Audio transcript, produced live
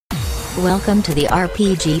Welcome to the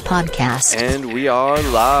RPG Podcast. And we are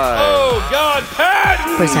live. Oh, God,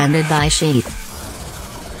 Patton! Presented by Sheep.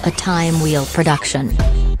 A Time Wheel production.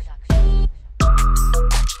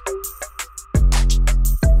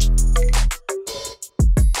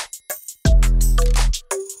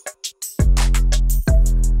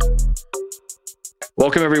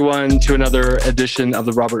 Welcome, everyone, to another edition of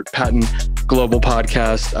the Robert Patton Global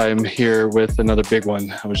Podcast. I'm here with another big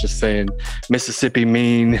one. I was just saying, Mississippi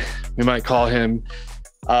Mean. We might call him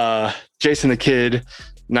Jason the Kid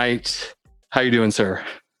Knight. How you doing, sir?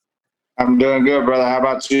 I'm doing good, brother. How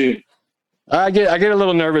about you? I get a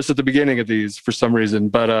little nervous at the beginning of these for some reason,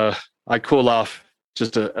 but I cool off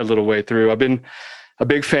just a little way through. I've been a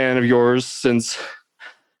big fan of yours since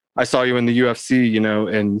I saw you in the UFC,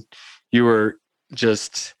 and you were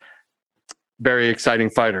just very exciting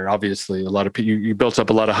fighter. Obviously, a lot of people, you built up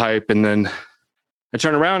a lot of hype, and then I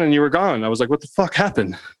turned around and you were gone. I was like, what the fuck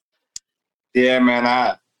happened? Yeah, man.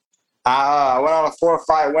 I went on a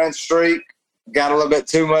 4-fight win streak, got a little bit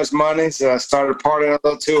too much money, so I started partying a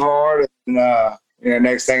little too hard, and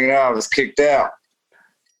next thing you know, I was kicked out.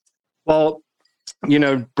 Well,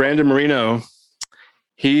 Brandon Moreno,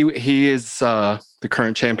 he is the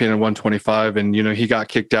current champion at 125, and he got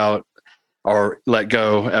kicked out or let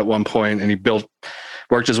go at one point, and he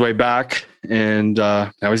worked his way back, and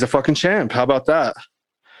now he's a fucking champ. How about that?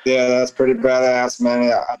 Yeah, that's pretty badass,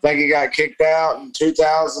 man. I think he got kicked out in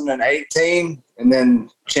 2018 and then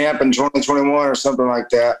champ in 2021 or something like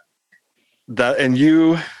that. And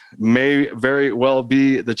you may very well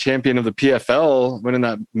be the champion of the PFL, winning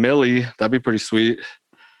that millie. That'd be pretty sweet.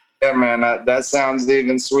 Yeah, man, that sounds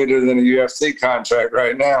even sweeter than a UFC contract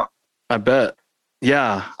right now. I bet.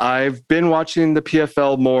 Yeah, I've been watching the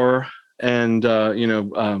PFL more, and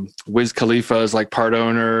Wiz Khalifa is like part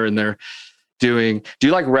owner, and they're doing. Do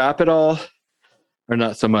you like rap at all, or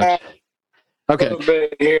not so much? Okay, a little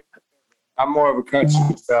bit here. I'm more of a country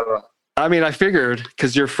fella. I mean, I figured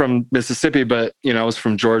because you're from Mississippi, but I was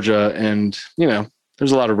from Georgia, and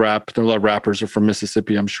there's a lot of rap. There are a lot of rappers are from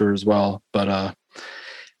Mississippi, I'm sure as well. But I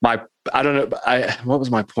don't know. What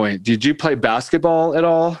was my point? Did you play basketball at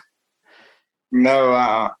all?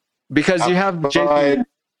 No, because you have played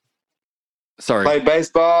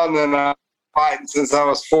baseball, and then I fighting since I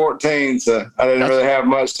was 14, so I didn't really have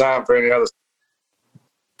much time for any other.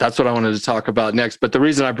 That's what I wanted to talk about next. But the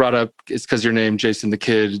reason I brought up is because your name, Jason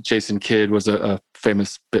Kidd, was a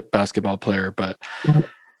famous basketball player, but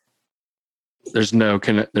there's no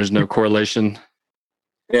correlation.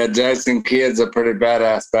 Yeah, Jason Kidd's a pretty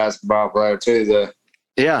badass basketball player too, though.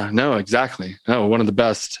 Yeah, no, exactly. No, one of the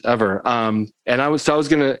best ever.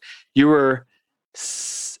 You were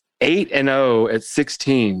 8-0 at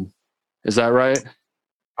 16. Is that right?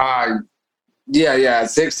 Yeah.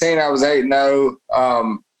 At 16, I was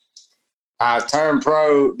 8-0. I turned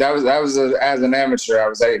pro. That was as an amateur. I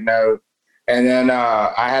was 8-0, and then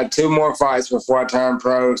I had 2 more fights before I turned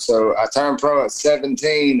pro. So I turned pro at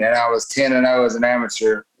 17, and I was 10-0 as an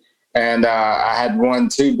amateur, and I had won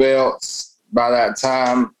 2 belts by that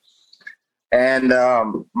time. And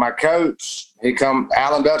my coach,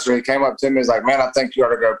 Alan Belcher, he came up to me. He's like, man, I think you ought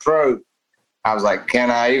to go pro. I was like,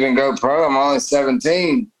 can I even go pro? I'm only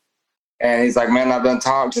 17. And he's like, man, I've been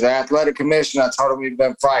talking to the athletic commission. I told him he'd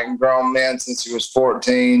been fighting grown men since he was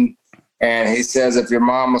 14. And he says, if your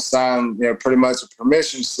mom will sign, pretty much a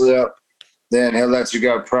permission slip, then he'll let you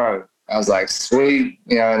go pro. I was like, sweet.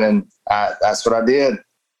 And then that's what I did.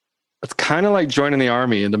 It's kind of like joining the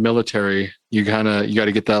army in the military. You got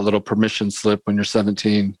to get that little permission slip when you're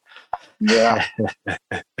 17. Yeah.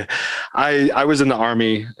 I was in the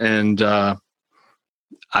army, and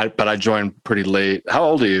but I joined pretty late. How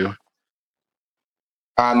old are you?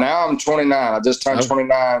 Now I'm 29. I just turned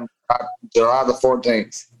 29 July the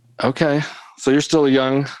 14th. Okay. So you're still a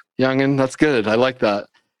youngin'. That's good. I like that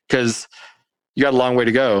because you got a long way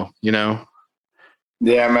to go, Yeah,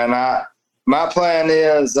 man. My plan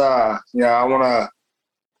is, I want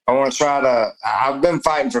to try to. I've been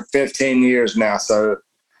fighting for 15 years now, so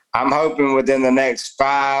I'm hoping within the next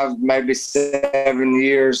 5, maybe 7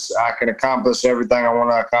 years, I can accomplish everything I want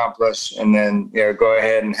to accomplish, and then go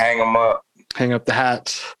ahead and hang them up. Hang up the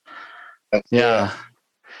hat. Yeah.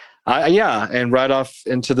 And right off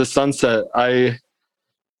into the sunset.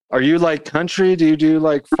 Are you like country? Do you do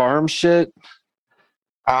like farm shit?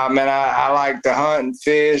 Man, I like to hunt and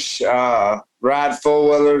fish, ride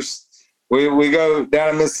 4-wheelers. We go down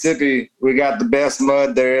in Mississippi. We got the best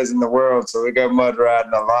mud there is in the world, so we go mud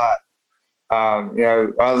riding a lot.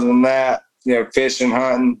 Other than that, fishing,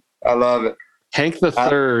 hunting, I love it. Hank the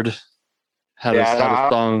Third had a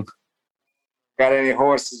song. got any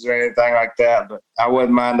horses or anything like that, but I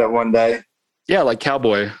wouldn't mind it one day. Yeah, like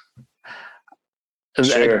cowboy.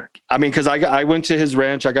 Sure. I mean, because I went to his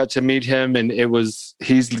ranch, I got to meet him, and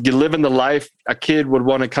he's living the life a kid would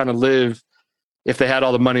want to kind of live if they had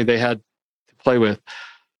all the money they had to play with.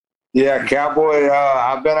 Yeah, cowboy.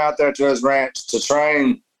 I've been out there to his ranch to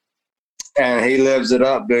train, and he lives it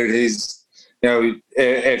up, dude. He's,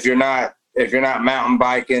 if you're not mountain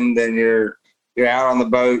biking, then you're out on the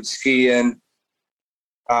boat skiing.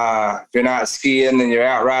 If you're not skiing, then you're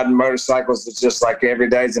out riding motorcycles. It's just like every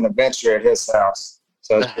day's an adventure at his house.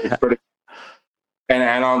 So it's pretty.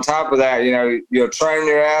 And on top of that, you'll train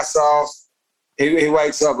your ass off. He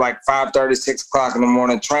wakes up like 5:30, 6 o'clock in the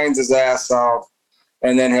morning, trains his ass off,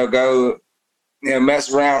 and then he'll go,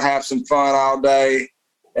 mess around, have some fun all day,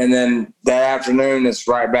 and then that afternoon it's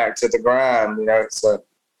right back to the grind. So.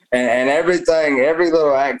 And everything, every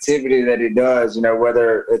little activity that he does,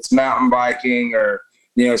 whether it's mountain biking or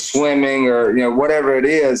swimming or whatever it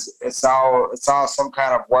is, it's all some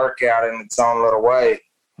kind of workout in its own little way.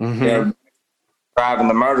 Mm-hmm. Driving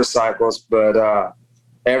the motorcycles, but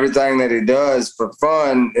everything that he does for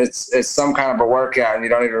fun, it's some kind of a workout, and you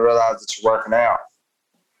don't even realize that you're working out.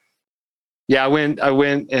 Yeah, I went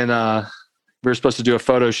and we were supposed to do a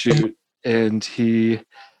photo shoot, and he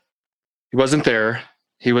wasn't there.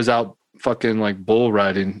 He was out fucking like bull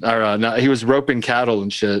riding, or no, he was roping cattle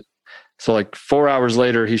and shit. So like 4 hours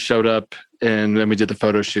later, he showed up, and then we did the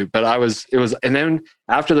photo shoot. But and then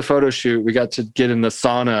after the photo shoot, we got to get in the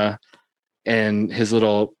sauna and his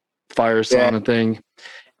little fire sauna thing.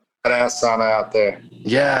 That sauna out there.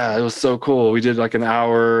 Yeah, it was so cool. We did like an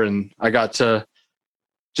hour, and I got to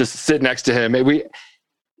just sit next to him. It was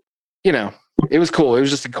cool. It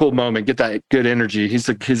was just a cool moment. Get that good energy. He's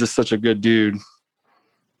just such a good dude.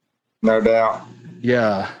 No doubt.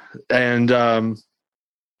 Yeah. And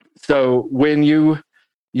so when you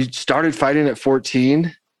started fighting at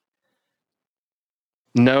 14,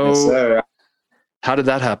 Yes, sir. How did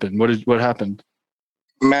that happen? What happened?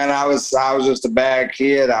 Man, I was just a bad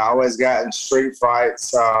kid. I always got in street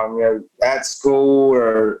fights, at school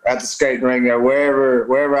or at the skating rink,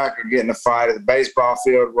 wherever I could get in a fight, at the baseball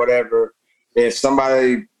field, whatever. If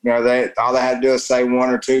somebody, all they had to do is say one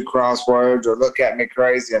or two crosswords or look at me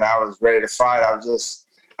crazy, and I was ready to fight. I was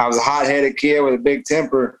a hot-headed kid with a big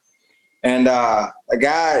temper, and a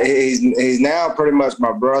guy, he's now pretty much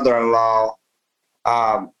my brother-in-law.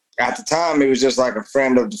 At the time, he was just like a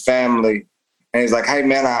friend of the family, and he's like, "Hey,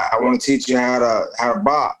 man, I want to teach you how to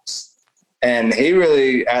box." And he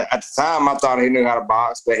really, at the time, I thought he knew how to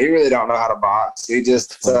box, but he really don't know how to box. He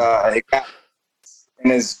just he got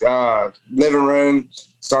in his living room,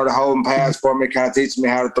 started holding pads for me, kind of teaching me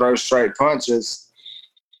how to throw straight punches.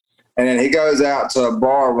 And then he goes out to a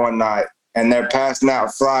bar one night, and they're passing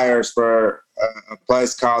out flyers for a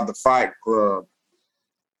place called the Fight Club.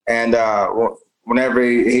 And whenever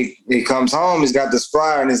he comes home, he's got this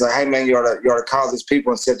flyer, and he's like, "Hey, man, you ought to call these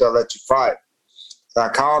people and see if they'll let you fight." So I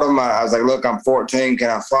called him. I was like, "Look, I'm 14. Can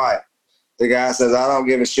I fight?" The guy says, "I don't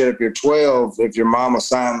give a shit if you're 12. If your mom will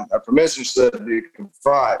sign a permission slip, you can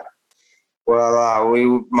fight." Well,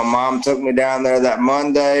 my mom took me down there that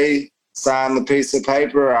Monday, signed the piece of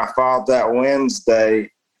paper. I fought that Wednesday,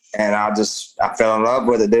 and I fell in love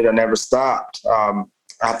with it, dude. I never stopped. I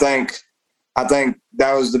think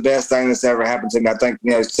that was the best thing that's ever happened to me. I think,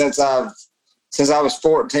 since I was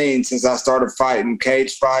 14, since I started fighting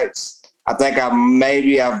cage fights, I think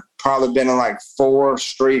I've probably been in like 4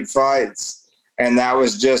 street fights, and that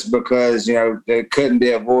was just because, it couldn't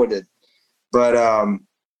be avoided. But,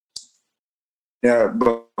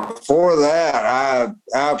 before that,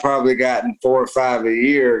 I probably gotten 4 or 5 a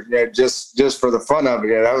year, just for the fun of it.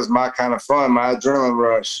 Yeah, that was my kind of fun, my adrenaline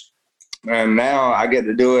rush. And now I get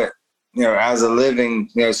to do it, as a living,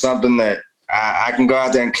 something that I can go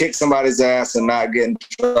out there and kick somebody's ass and not get in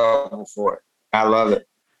trouble for it. I love it.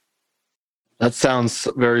 That sounds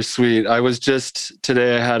very sweet. I was just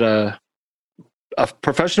today, I had a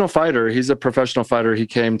professional fighter. He's a professional fighter. He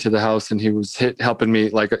came to the house, and he was helping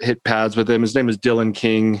me hit pads with him. His name is Dylan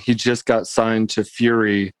King. He just got signed to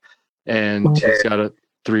Fury, and he's got a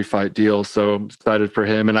 3-fight deal. So I'm excited for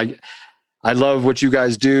him. And I love what you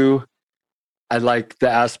guys do. I like the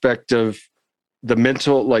aspect of the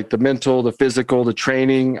mental, the physical, the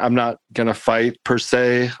training. I'm not going to fight per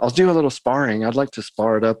se. I'll do a little sparring. I'd like to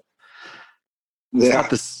spar it up. It's not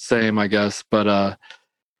the same, I guess, but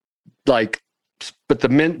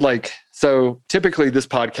so typically this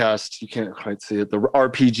podcast, you can't quite see it, the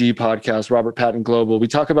RPG podcast, Robert Patton Global, we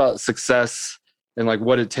talk about success and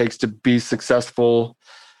what it takes to be successful,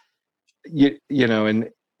 and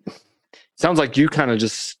sounds like you kind of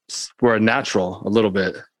just were a natural a little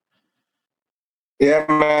bit. Yeah,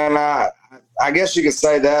 man. I guess you could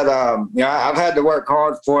say that. I've had to work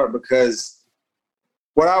hard for it because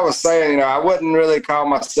what I was saying, I wouldn't really call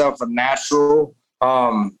myself a natural.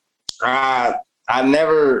 I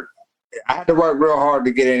had to work real hard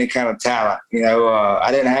to get any kind of talent.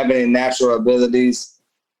 I didn't have any natural abilities,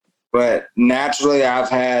 but naturally I've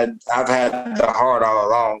had the heart all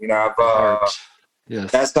along.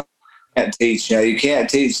 Yes. That's something you can't teach. You can't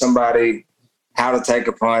teach somebody how to take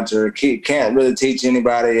a punch, or can't really teach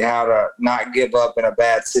anybody how to not give up in a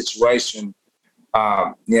bad situation.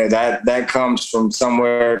 That comes from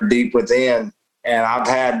somewhere deep within, and I've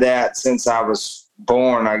had that since I was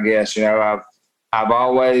born. I guess I've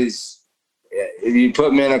always. If you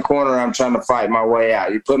put me in a corner, I'm trying to fight my way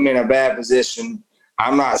out. You put me in a bad position,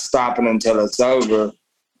 I'm not stopping until it's over.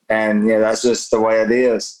 And that's just the way it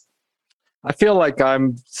is. I feel like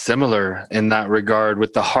I'm similar in that regard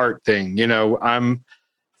with the heart thing. I'm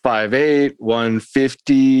 5'8",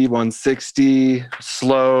 150, 160,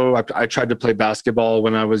 slow. I tried to play basketball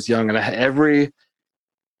when I was young, and I had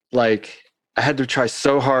to try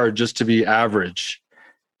so hard just to be average,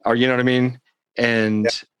 or you know what I mean? And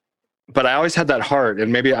but I always had that heart,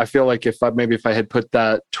 and maybe I feel like if I had put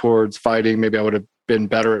that towards fighting, maybe I would have been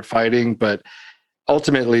better at fighting. But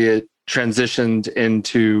ultimately, it transitioned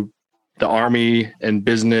into the Army and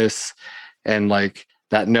business, and like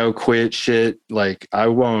that no quit shit. Like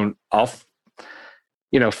I'll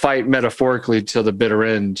fight metaphorically till the bitter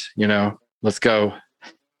end. Let's go.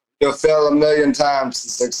 You'll fail a million times to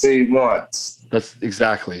succeed once. That's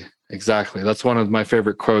exactly. That's one of my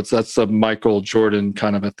favorite quotes. That's a Michael Jordan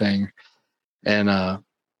kind of a thing. And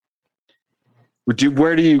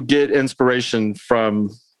where do you get inspiration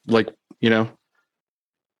from? Really,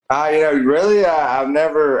 I've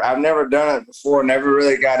never done it before. Never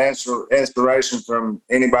really got inspiration from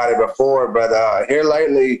anybody before. But here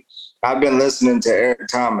lately, I've been listening to Eric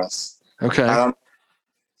Thomas. Okay.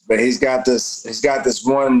 But he's got this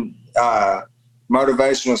one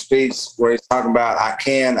motivational speech where he's talking about I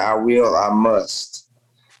can, I will, I must.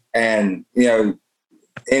 And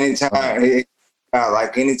anytime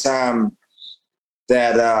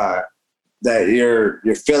that you're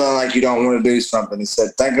feeling like you don't want to do something, he said,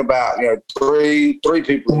 think about three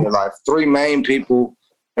people in your life, three main people,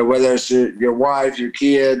 and whether it's your wife, your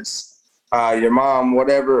kids, your mom,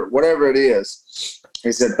 whatever it is.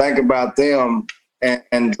 He said, think about them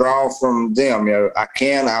and draw from them. I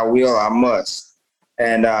can, I will, I must.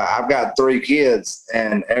 And I've got 3 kids,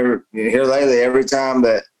 and here lately, every time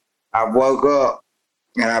that I've woke up,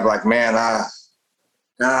 and I'm like, man, I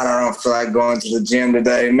don't feel like going to the gym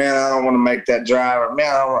today. Man, I don't want to make that drive. Or,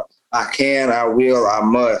 man, I can, I will, I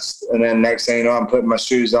must. And then next thing you know, I'm putting my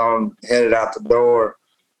shoes on, headed out the door,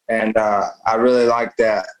 and I really like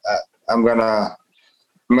that. I'm gonna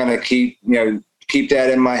keep that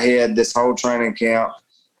in my head this whole training camp,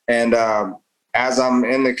 and as I'm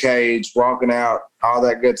in the cage, walking out, all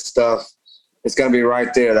that good stuff, it's going to be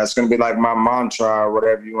right there. That's going to be like my mantra or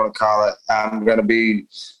whatever you want to call it. I'm going to be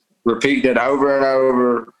repeating it over and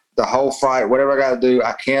over the whole fight, whatever I got to do.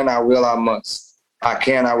 I can, I will, I must. I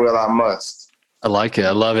can, I will, I must. I like it.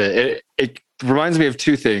 I love it. It reminds me of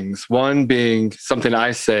 2 things. One being something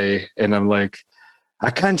I say, and I'm like, I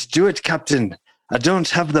can't do it, Captain. I don't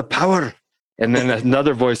have the power. And then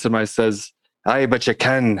another voice of mine says, aye, but you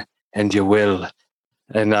can. And you will,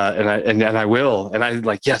 and I will, and I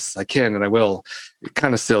like, yes, I can, and I will.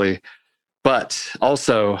 Kind of silly, but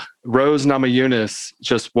also Rose Namajunas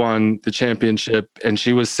just won the championship, and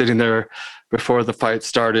she was sitting there before the fight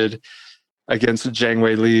started against Zhang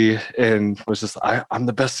Wei Li, and was just, I'm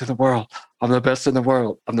the best in the world. I'm the best in the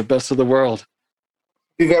world. I'm the best of the world.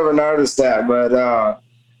 You've ever noticed that, but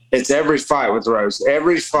it's every fight with Rose.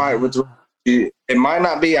 Every fight with Rose. It might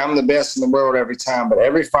not be I'm the best in the world every time, but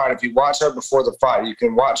every fight, if you watch her before the fight, you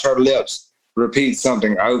can watch her lips repeat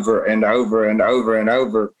something over and over and over and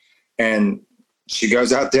over. And she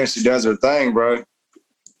goes out there and she does her thing, bro.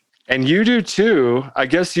 And you do too. I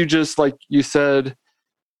guess you just, like you said,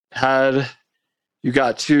 you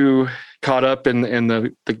got too caught up in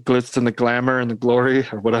the glitz and the glamour and the glory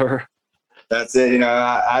or whatever. That's it.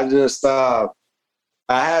 I just, I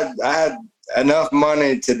had enough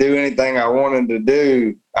money to do anything I wanted to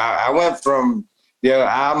do. I went from,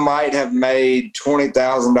 I might have made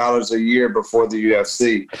 $20,000 a year before the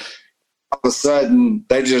UFC. All of a sudden,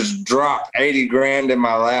 they just dropped 80 grand in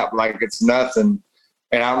my lap like it's nothing.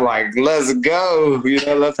 And I'm like, let's go.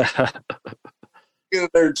 Let's get in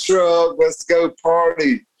their truck. Let's go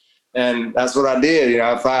party. And that's what I did.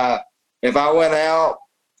 If I went out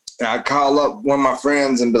And I call up one of my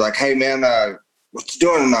friends and be like, hey, man, what you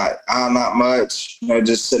doing tonight? Not much.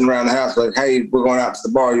 Just sitting around the house like, hey, we're going out to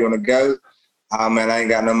the bar. You want to go? Man, I ain't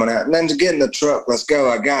got no money. And then just get in the truck. Let's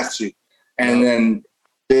go. I got you. And then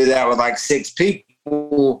do that with like 6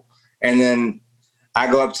 people. And then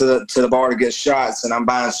I go up to the bar to get shots, and I'm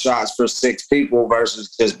buying shots for 6 people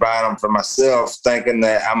versus just buying them for myself, thinking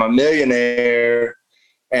that I'm a millionaire.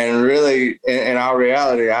 And really, in all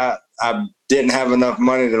reality, I didn't have enough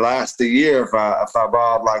money to last a year if I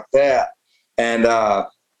balled like that. And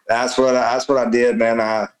that's what I did, man.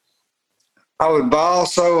 I would ball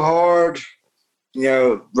so hard,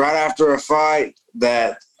 right after a fight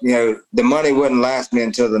that the money wouldn't last me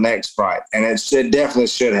until the next fight, and it definitely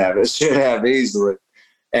should have. It should have easily.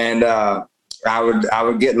 And I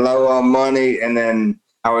would get low on money, and then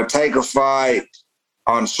I would take a fight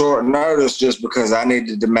on short notice just because I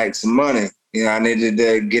needed to make some money. I needed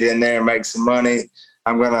to get in there and make some money.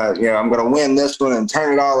 I'm gonna win this one and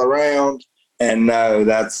turn it all around. And no,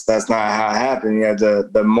 that's not how it happened.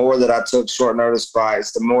 The more that I took short notice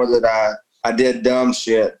fights, the more that I did dumb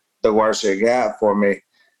shit, the worse it got for me.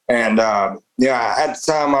 And at the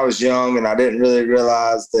time I was young, and I didn't really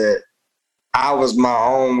realize that I was my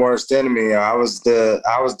own worst enemy. I was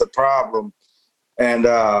the problem. And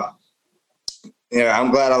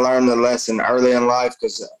I'm glad I learned the lesson early in life,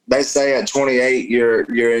 because they say at 28 you're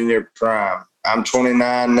in your prime. I'm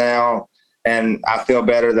 29 now, and I feel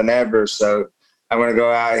better than ever. So I'm going to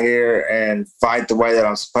go out here and fight the way that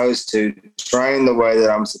I'm supposed to, train the way that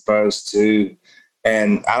I'm supposed to,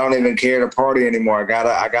 and I don't even care to party anymore. I got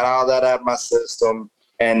all that out of my system,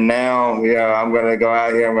 and now I'm going to go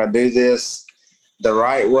out here. I'm going to do this the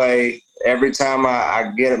right way. Every time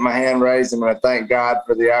I get my hand raised, I'm going to thank God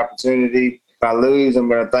for the opportunity. If I lose, I'm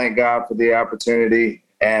going to thank God for the opportunity,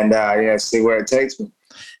 and see where it takes me.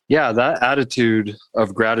 Yeah, that attitude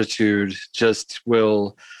of gratitude just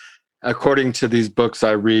will, according to these books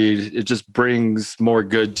I read, it just brings more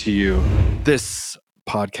good to you. This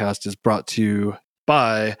podcast is brought to you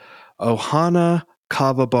by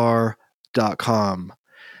ohanakavabar.com.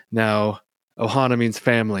 Now, Ohana means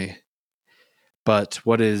family, but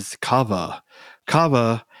what is kava?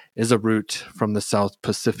 Kava is a root from the South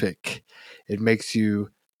Pacific. It makes you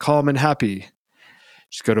calm and happy.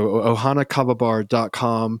 Just go to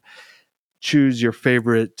ohanakavabar.com. Choose your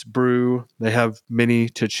favorite brew. They have many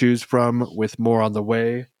to choose from, with more on the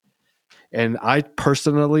way. And I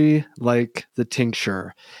personally like the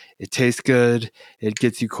tincture. It tastes good. It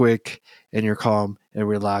gets you quick, and you're calm and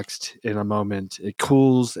relaxed in a moment. It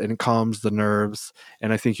cools and calms the nerves,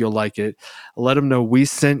 and I think you'll like it. Let them know we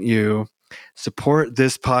sent you. Support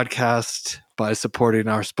this podcast by supporting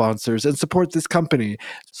our sponsors and support this company.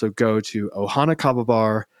 So go to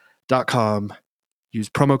ohanakavabar.com. Use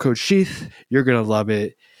promo code Sheath. You're going to love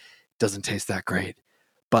it. Doesn't taste that great,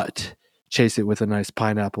 but chase it with a nice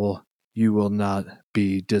pineapple. You will not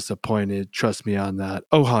be disappointed. Trust me on that.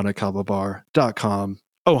 ohanakavabar.com.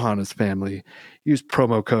 Ohana's family. Use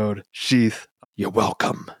promo code Sheath. You're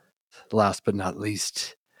welcome. Last but not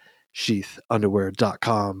least,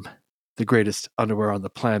 sheathunderwear.com. The greatest underwear on the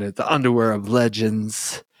planet. The underwear of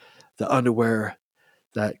legends. The underwear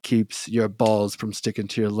that keeps your balls from sticking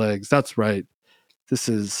to your legs. That's right. This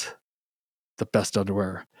is the best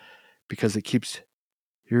underwear because it keeps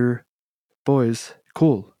your boys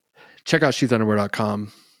cool. Check out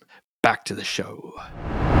sheathunderwear.com. Back to the show.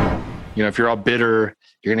 If you're all bitter,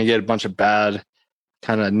 you're going to get a bunch of bad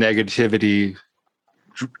kind of negativity.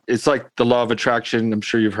 It's like the law of attraction. I'm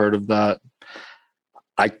sure you've heard of that.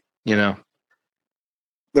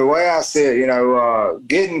 The way I see it,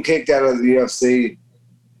 getting kicked out of the UFC,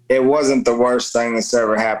 it wasn't the worst thing that's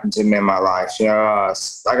ever happened to me in my life. I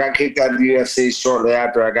got kicked out of the UFC shortly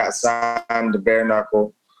after I got signed to Bare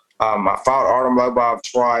Knuckle. I fought Artem Lobov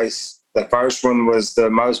twice. The first one was the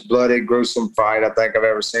most bloody, gruesome fight I think I've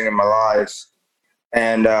ever seen in my life.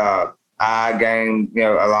 And I gained,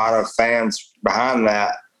 a lot of fans behind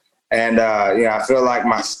that. And, I feel like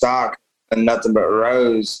my stock and nothing but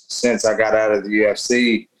rose since I got out of the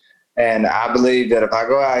UFC. And I believe that if I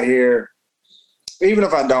go out here, even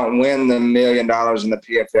if I don't win the $1 million in the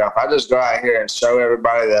PFL, if I just go out here and show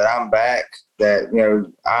everybody that I'm back, that,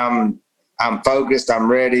 I'm focused, I'm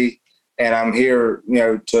ready, and I'm here,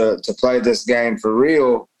 to play this game for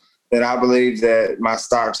real, then I believe that my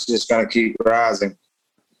stock's just going to keep rising.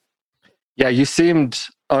 Yeah, you seemed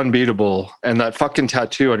unbeatable, and that fucking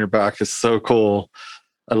tattoo on your back is so cool.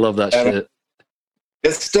 I love that shit.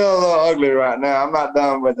 It's still a little ugly right now. I'm not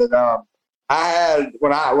done with it. I had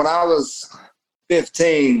when I was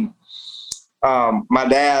 15, my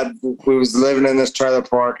dad, we was living in this trailer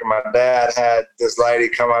park, and my dad had this lady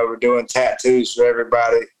come over doing tattoos for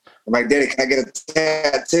everybody. I'm like, Daddy, can I get a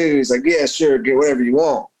tattoo? He's like, yeah, sure, get whatever you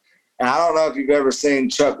want. And I don't know if you've ever seen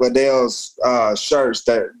Chuck Liddell's shirts,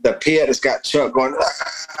 the pit has got Chuck going,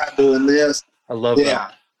 doing this. I love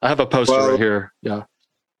that. I have a poster right here. Yeah.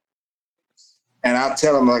 And I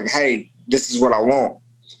tell him, like, hey, this is what I want.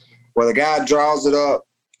 Well, the guy draws it up,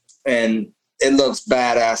 and it looks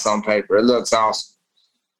badass on paper. It looks awesome.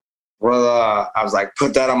 Well, I was like,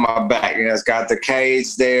 put that on my back. You know, it's got the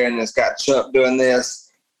cage there, and it's got Chuck doing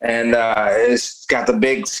this, and it's got the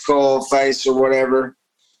big skull face or whatever.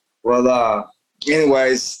 Well,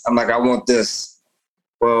 anyways, I'm like, I want this.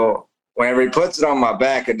 Well, whenever he puts it on my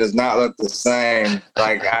back, it does not look the same.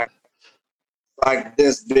 Like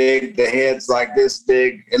this big, the head's like this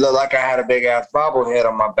big. It looked like I had a big ass bobblehead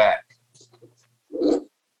on my back.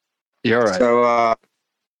 You're right. So,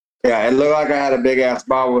 yeah, it looked like I had a big ass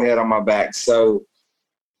bobblehead on my back. So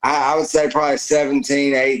I would say probably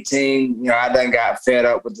 17, 18, you know, I done got fed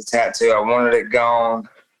up with the tattoo. I wanted it gone.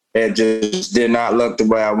 It just did not look the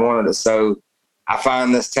way I wanted it. So I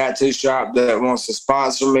find this tattoo shop that wants to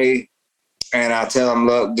sponsor me, and I tell them,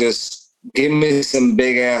 look, just give me some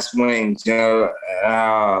big ass wings. You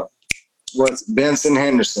know, what's Benson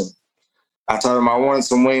Henderson? I told him I wanted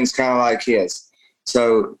some wings kind of like his.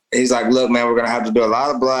 So he's like, look, man, we're going to have to do a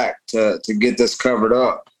lot of black to get this covered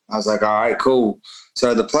up. I was like, all right, cool.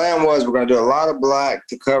 So the plan was we're going to do a lot of black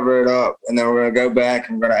to cover it up, and then we're going to go back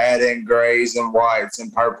and we're going to add in grays and whites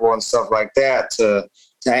and purple and stuff like that to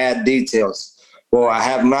add details. Well, I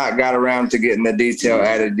have not got around to getting the detail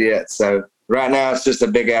added yet. So right now it's just a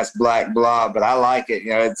big ass black blob, but I like it. You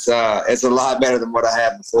know, it's a lot better than what I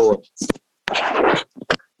had before.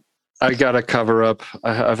 I got a cover up.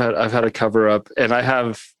 I've had a cover up, and I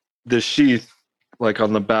have the sheath like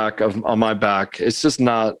on the back on my back. It's just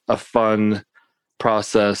not a fun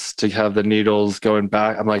process to have the needles going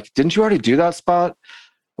back. I'm like, didn't you already do that spot?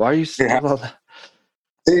 Why are you still on that?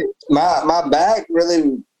 See, my back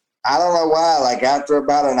really, I don't know why. Like after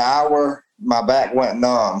about an hour, my back went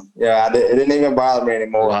numb. Yeah, it didn't even bother me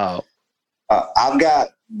anymore. Wow. I've got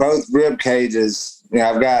both rib cages. You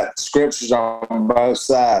know, I've got scriptures on both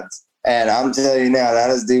sides. And I'm telling you now,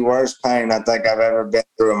 that is the worst pain I think I've ever been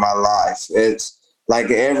through in my life. It's like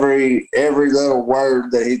every little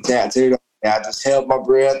word that he tattooed on me, I just held my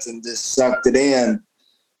breath and just sucked it in.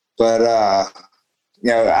 But, you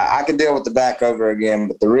know, I could deal with the back over again,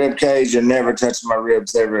 but the rib cage, you're never touching my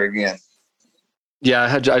ribs ever again.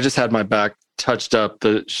 Yeah, I just had my back touched up,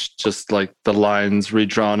 just like the lines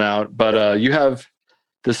redrawn out. But you have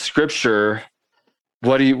the scripture.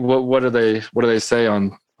 What do they say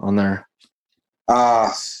on there?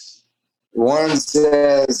 One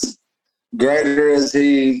says, greater is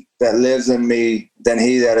he that lives in me than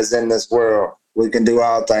he that is in this world. We can do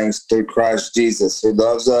all things through Christ Jesus, who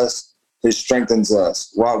loves us, who strengthens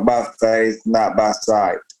us. Walk by faith, not by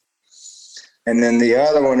sight. And then the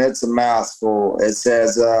other one, it's a mouthful. It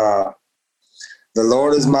says, the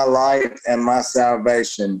Lord is my light and my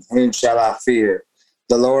salvation. Whom shall I fear?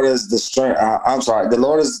 The Lord is the strength. The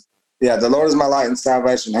Lord is my light and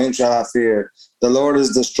salvation. Whom shall I fear? The Lord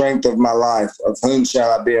is the strength of my life. Of whom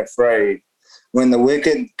shall I be afraid? When the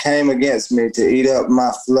wicked came against me to eat up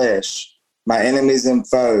my flesh, my enemies and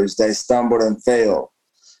foes, they stumbled and fell.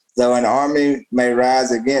 Though an army may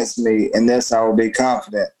rise against me, in this I will be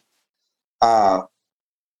confident. I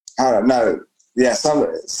don't know. Yeah,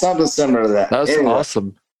 something similar to that. That's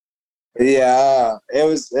awesome. Yeah, it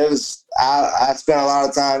was. I spent a lot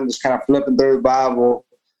of time just kind of flipping through the Bible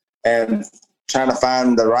and trying to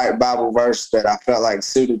find the right Bible verse that I felt like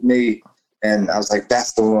suited me, and I was like,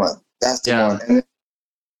 "That's the one. That's the one." And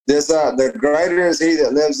this, the greater is He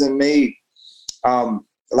that lives in me. A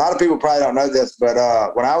lot of people probably don't know this, but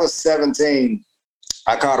when I was 17,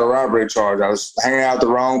 I caught a robbery charge. I was hanging out with the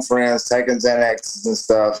wrong friends, taking Xanaxes and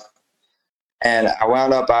stuff, and I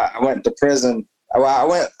wound up. I went to prison.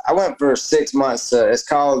 Well, I went for 6 months. It's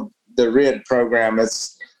called the RID program.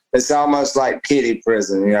 It's almost like kiddie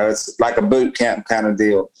prison. You know, it's like a boot camp kind of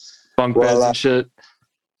deal. Bunk beds and shit.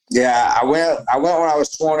 Yeah, I went when I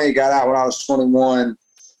was 20, got out when I was 21,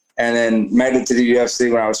 and then made it to the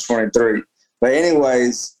UFC when I was 23. But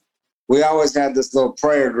anyways, we always had this little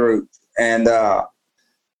prayer group, and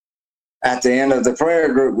at the end of the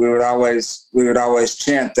prayer group, we would always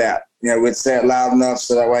chant that. You know, we'd say it loud enough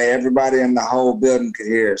so that way everybody in the whole building could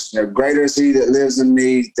hear us. You know, greater is He that lives in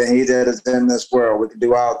me than he that is in this world. We can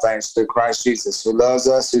do all things through Christ Jesus, who loves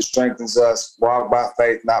us, who strengthens us. Walk by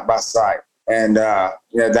faith, not by sight. And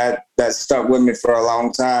that stuck with me for a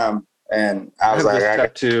long time. And I was like,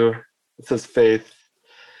 tattoo It says faith.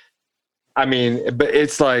 I mean, but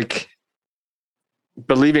it's like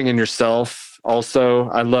believing in yourself. Also,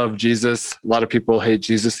 I love Jesus. A lot of people hate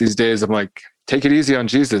Jesus these days. I'm like, take it easy on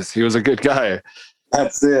Jesus. He was a good guy.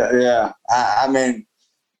 That's it. Yeah. I mean,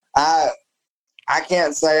 I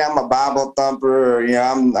can't say I'm a Bible thumper or,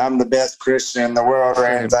 I'm the best Christian in the world or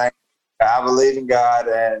anything. I believe in God,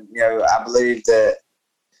 and, I believe that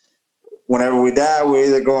whenever we die, we're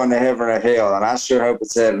either going to heaven or hell. And I sure hope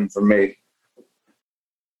it's heaven for me.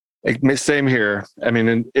 Same here. I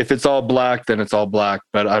mean, if it's all black, then it's all black.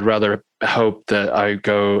 But I'd rather hope that I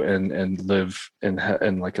go and live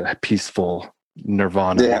in like a peaceful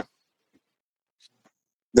nirvana.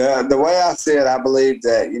 Yeah. The way I see it, I believe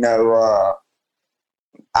that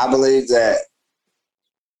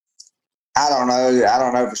I don't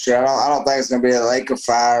know for sure. I don't think it's going to be a lake of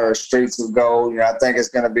fire or streets of gold. I think it's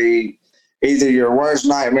going to be either your worst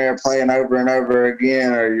nightmare playing over and over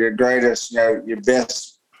again, or your greatest, your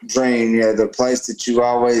best dream, the place that you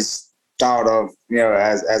always thought of,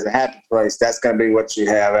 as a happy place. That's going to be what you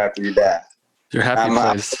have after you die. Your happy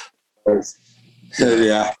place.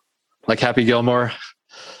 Yeah. Like Happy Gilmore.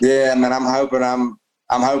 Yeah, man. I'm hoping I'm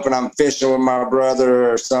fishing with my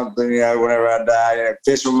brother or something, whenever I die,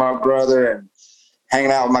 fishing with my brother and hanging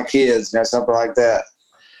out with my kids, something like that.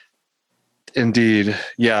 Indeed.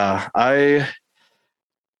 Yeah. I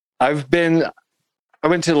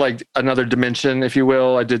went to like another dimension, if you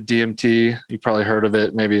will. I did DMT. You probably heard of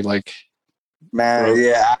it. Maybe like. Man,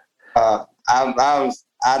 yeah. I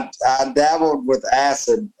dabbled with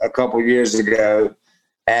acid a couple years ago,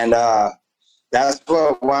 and that's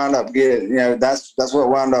what wound up that's what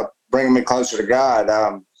wound up bringing me closer to God.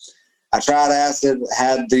 I tried acid,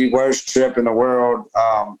 had the worst trip in the world,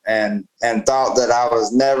 and thought that I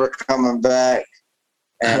was never coming back.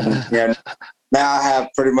 And now I have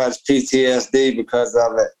pretty much PTSD because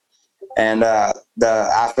of it. And I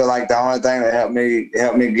feel like the only thing that helped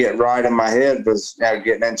me get right in my head was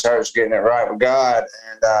getting in church, getting it right with God.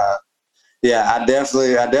 And I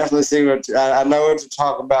definitely see I know what you're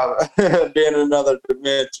talking about, being in another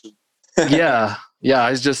dimension. Yeah.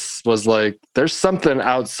 I just was like, there's something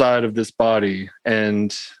outside of this body,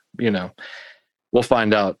 and we'll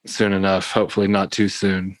find out soon enough. Hopefully not too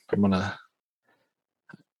soon. I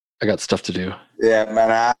got stuff to do. Yeah,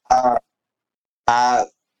 man. I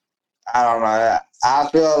don't know. I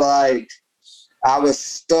feel like I was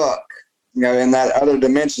stuck, in that other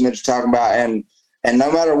dimension that you're talking about, and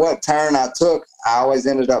no matter what turn I took, I always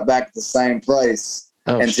ended up back at the same place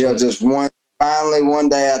until just finally one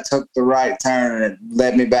day I took the right turn, and it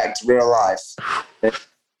led me back to real life. It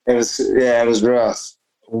was rough.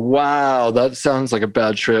 Wow, that sounds like a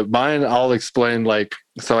bad trip. Mine, I'll explain.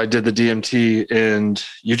 So I did the DMT, and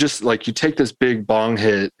you just you take this big bong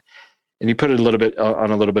hit, and you put it a little bit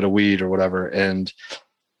on a little bit of weed or whatever, and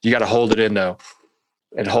you got to hold it in though,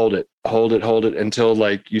 and hold it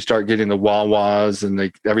until you start getting the wah-wahs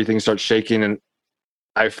and everything starts shaking. And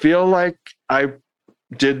I feel like I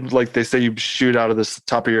did, they say you shoot out of the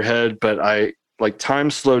top of your head, but I time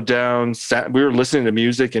slowed down. We were listening to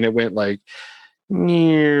music, and it went and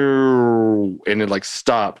it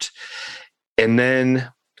stopped. And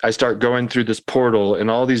then I start going through this portal,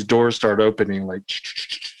 and all these doors start opening,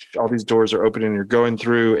 all these doors are opening, and you're going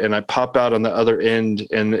through, and I pop out on the other end,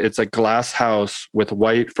 and it's a glass house with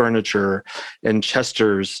white furniture and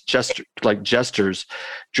jesters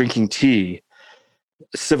drinking tea.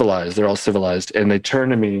 Civilized. They're all civilized. And they turn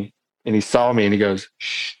to me, and he saw me, and he goes,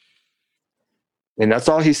 shh. And that's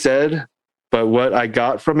all he said. But what I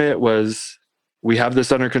got from it was, we have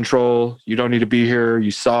this under control. You don't need to be here.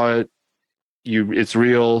 You saw it. It's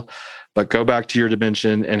real, but go back to your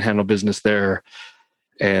dimension and handle business there.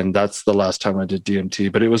 And that's the last time I did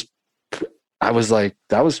DMT. But I was like,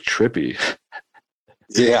 that was trippy.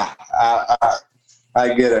 Yeah,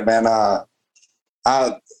 I get it, man.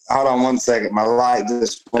 Hold on one second. My light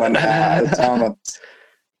just went out.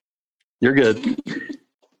 You're good.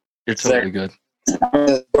 You're totally good.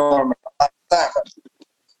 It's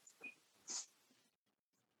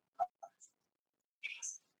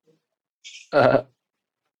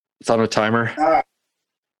on a timer.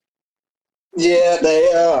 Yeah,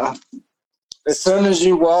 they as soon as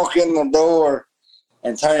you walk in the door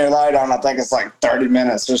and turn your light on, I think it's 30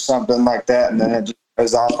 minutes or something like that, and then it just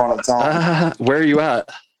goes off on its own. Where are you at?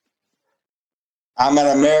 I'm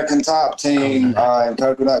at American Top Team in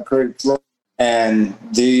Coconut Creek, Florida, and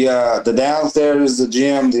the downstairs is the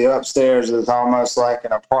gym. The upstairs is almost like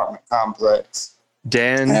an apartment complex.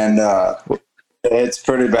 Dan, and it's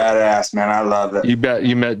pretty badass, man. I love it. You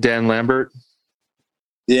met Dan Lambert?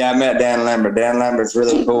 Yeah, I met Dan Lambert. Dan Lambert's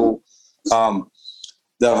really cool.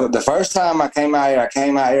 the first time I came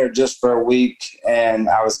out here just for a week, and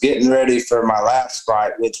I was getting ready for my last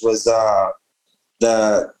fight, which was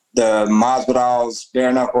the Masvidal's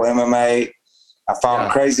bare knuckle MMA. I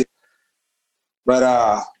fought crazy, but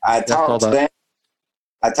I talked to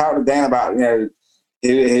Dan about, you know,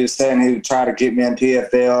 he was saying he would try to get me in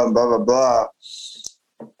PFL and blah blah blah,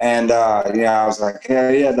 and you know, I was like,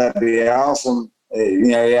 hell yeah, that'd be awesome. You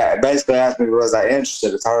know, yeah, basically asked me, was I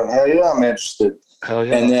interested? I told him, hell yeah, I'm interested. Hell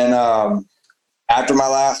yeah. And then after my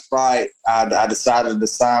last fight, I decided to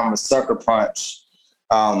sign with Sucker Punch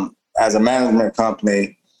as a management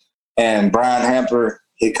company. And Brian Hamper,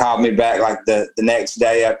 he called me back like the next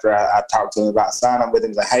day after I talked to him about signing with him.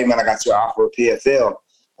 He's like, hey, man, I got you an offer with PFL. I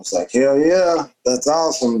was like, hell yeah, that's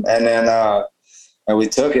awesome. And then and we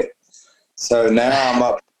took it. So now I'm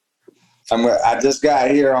up. I just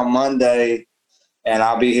got here on Monday, and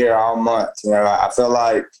I'll be here all month. You know, I feel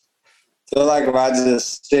like if I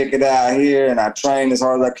just stick it out here and I train as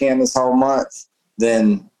hard as I can this whole month,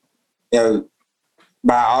 then, you know,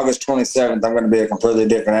 by August 27th, I'm going to be a completely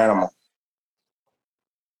different animal.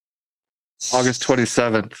 August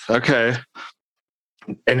 27th. Okay.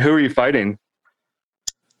 And who are you fighting?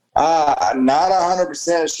 Not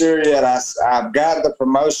 100% sure yet. I've got the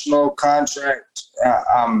promotional contract.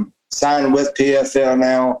 I'm signed with PFL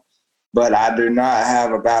now, but I do not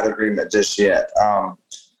have a bout agreement just yet.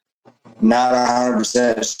 Not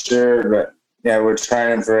 100% sure, but yeah, we're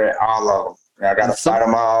training for it, all of them. I got to fight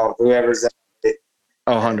them all. Whoever's in.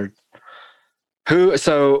 100.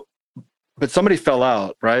 But somebody fell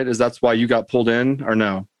out, right? That's why you got pulled in, or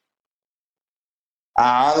no?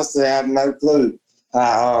 I honestly have no clue.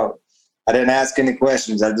 I didn't ask any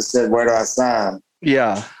questions. I just said, where do I sign?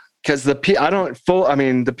 Yeah, because the PFL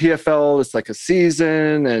is like a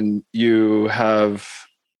season, and you have.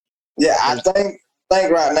 Yeah, I think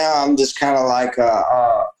right now I'm just kind of like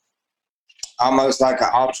almost like an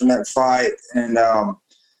alternate fight, and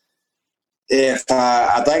if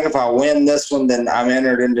I win this one, then I'm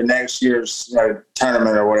entered into next year's, you know,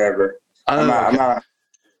 tournament or whatever. I'm not.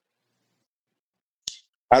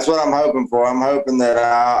 That's what I'm hoping for. I'm hoping that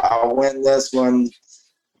I'll win this one,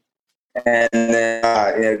 and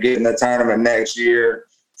then you know, get in the tournament next year.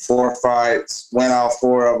 4 fights, win all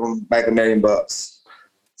 4 of them, make $1 million.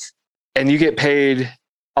 And you get paid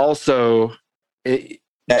also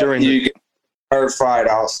during you get per fight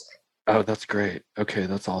also. Oh, that's great. Okay,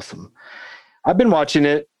 that's awesome. I've been watching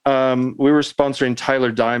it. We were sponsoring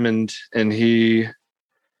Tyler Diamond, and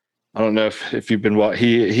I don't know if you've been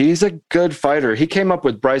watching. He's a good fighter. He came up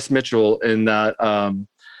with Bryce Mitchell in that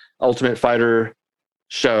Ultimate Fighter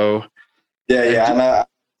show. Yeah, I know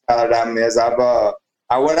Tyler Diamond is. I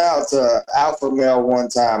went out to Alpha Male one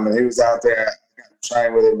time, and he was out there. I got to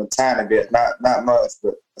train with him a tiny bit, not much,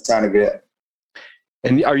 but a tiny bit.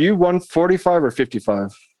 And are you 145 or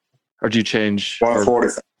 55, or do you change?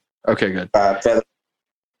 145. Okay, good.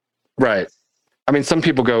 Right. I mean, some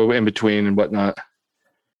people go in between and whatnot,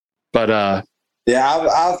 but yeah,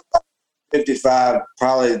 I've 55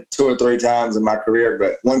 probably 2 or 3 times in my career,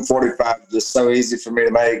 but 145 is just so easy for me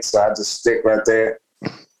to make, so I just stick right there.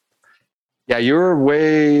 Yeah, you were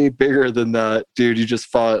way bigger than that dude you just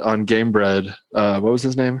fought on Game Bread. What was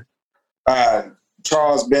his name?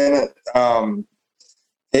 Charles Bennett.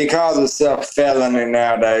 He calls himself Felony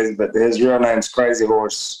nowadays, but his real name's Crazy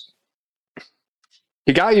Horse.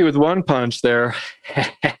 He got you with one punch there.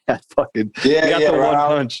 Fucking he got the one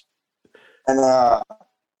punch. And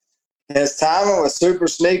his timing was super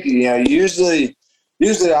sneaky. You know, usually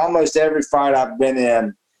almost every fight I've been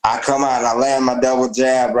in, I come out and I land my double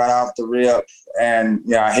jab right off the rip, and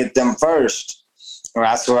you know, I hit them first. And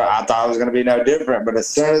that's what I thought it was going to be no different. But as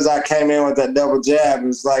soon as I came in with that double jab, it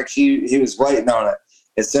was like he was waiting on it.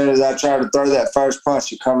 As soon as I tried to throw that first punch,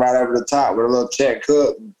 he come right over the top with a little check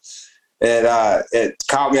hook. It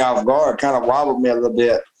caught me off guard, kind of wobbled me a little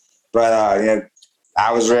bit. But you know,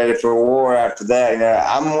 I was ready for war after that. You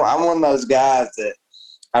know, I'm one of those guys that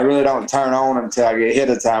I really don't turn on until I get hit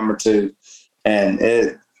a time or two, and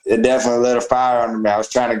it definitely lit a fire under me. I was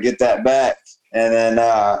trying to get that back, and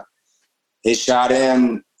then he shot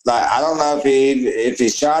in. Like, I don't know if he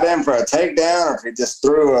shot in for a takedown or if he just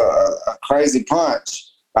threw a crazy punch.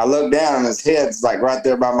 I looked down and his head's like right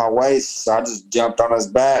there by my waist, so I just jumped on his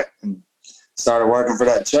back and started working for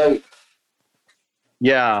that choke.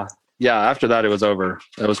 Yeah. After that, it was over.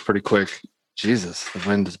 That was pretty quick. Jesus, the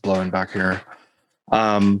wind is blowing back here.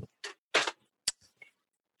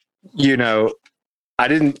 You know,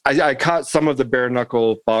 I caught some of the bare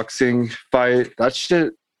knuckle boxing fight. That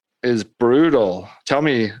shit is brutal. Tell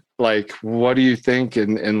me, like, what do you think?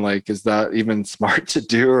 And like, is that even smart to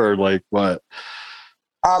do, or like what?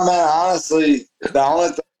 Oh man, honestly, the only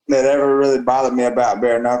thing that ever really bothered me about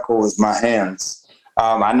bare knuckle was my hands.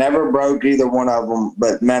 I never broke either one of them,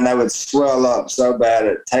 but man, they would swell up so bad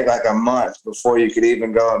it'd take like a month before you could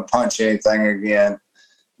even go and punch anything again.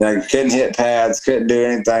 You couldn't hit pads, couldn't do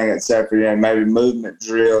anything except for maybe movement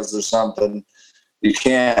drills or something. You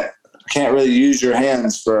can't really use your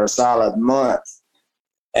hands for a solid month.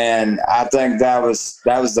 And I think that was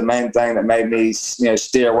the main thing that made me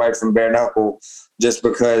steer away from bare knuckle, just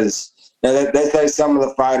because they say some of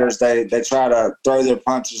the fighters they try to throw their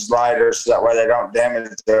punches lighter so that way they don't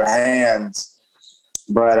damage their hands.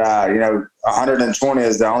 But 120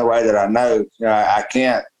 is the only way that I know. I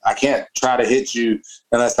can't try to hit you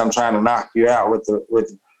unless I'm trying to knock you out with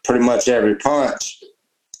pretty much every punch.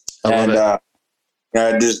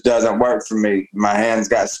 It just doesn't work for me. My hands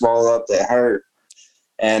got swollen up, they hurt.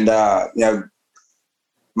 And,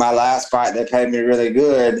 my last fight, they paid me really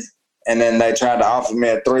good. And then they tried to offer me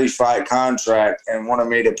a 3-fight contract and wanted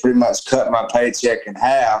me to pretty much cut my paycheck in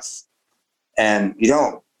half. And you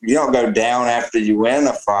don't go down after you win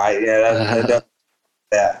a fight.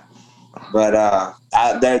 That. But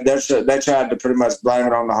they tried to pretty much blame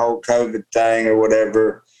it on the whole COVID thing or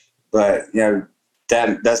whatever. But,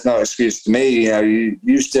 that's no excuse to me.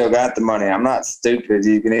 You still got the money. I'm not stupid.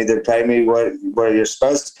 You can either pay me what you're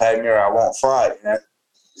supposed to pay me, or I won't fight.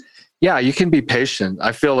 Yeah, you can be patient.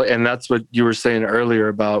 I feel, and that's what you were saying earlier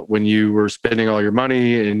about when you were spending all your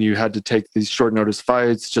money and you had to take these short notice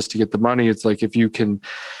fights just to get the money. It's like, if you can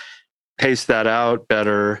pace that out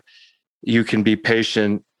better, you can be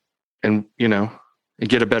patient and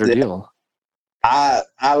get a better deal. I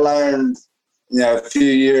learned, a few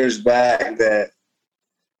years back that,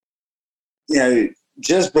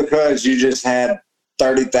 just because you just had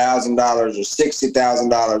 $30,000 or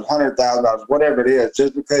 $60,000, $100,000, whatever it is,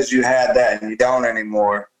 just because you had that and you don't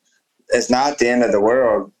anymore, it's not the end of the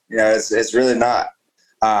world. It's really not.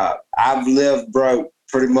 I've lived broke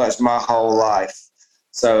pretty much my whole life.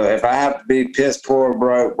 So if I have to be piss poor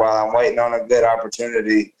broke while I'm waiting on a good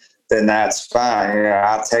opportunity, then that's fine.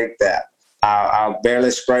 I'll take that. I'll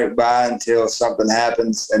barely scrape by until something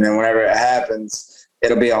happens, and then whenever it happens,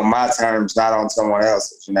 it'll be on my terms, not on someone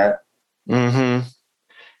else's, Mm-hmm.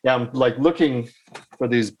 Yeah, I'm like looking for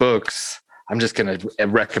these books. I'm just going to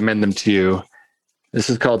recommend them to you. This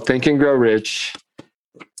is called Think and Grow Rich.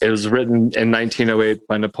 It was written in 1908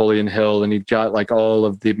 by Napoleon Hill, and he got like all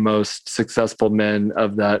of the most successful men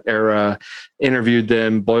of that era, interviewed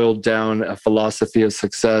them, boiled down a philosophy of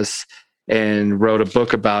success, and wrote a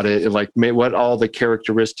book about it, and like what all the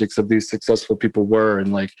characteristics of these successful people were,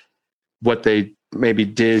 and like what they maybe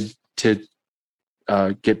did to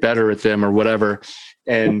get better at them or whatever.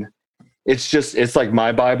 And it's like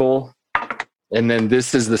my Bible. And then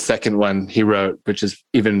this is the second one he wrote, which is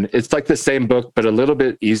it's like the same book, but a little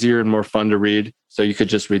bit easier and more fun to read. So you could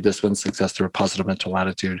just read this one, Success Through a Positive Mental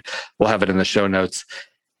Attitude. We'll have it in the show notes.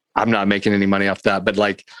 I'm not making any money off that, but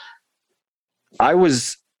like I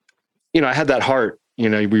was, I had that heart,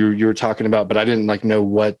 you were talking about, but I didn't know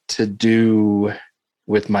what to do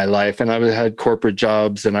with my life. And I had corporate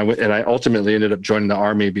jobs, and I ultimately ended up joining the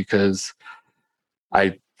Army because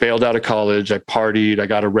I failed out of college. I partied. I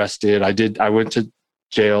got arrested. I went to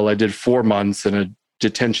jail. I did 4 months in a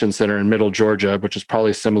detention center in Middle Georgia, which is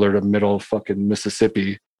probably similar to Middle fucking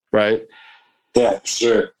Mississippi, right? Yeah,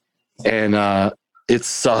 sure. And it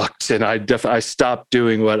sucked. And I stopped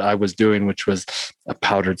doing what I was doing, which was a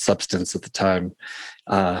powdered substance at the time.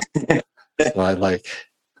 So I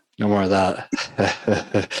no more of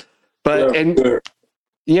that. But,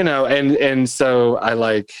 and so I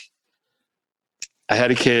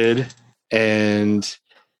had a kid, and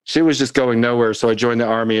she was just going nowhere. So I joined the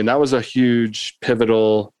Army, and that was a huge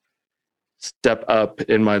pivotal step up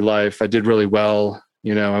in my life. I did really well.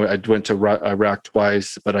 I went to Iraq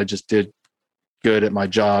twice, but I just did good at my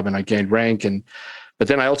job, and I gained rank. But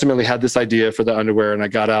then I ultimately had this idea for the underwear, and I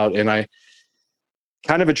got out, and I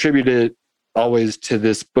kind of attributed it always to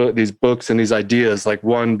these books and these ideas. Like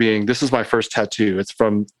one being, this is my first tattoo. It's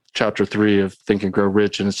from chapter 3 of Think and Grow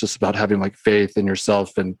Rich. And it's just about having faith in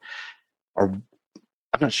yourself. Or I'm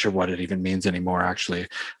not sure what it even means anymore, actually. I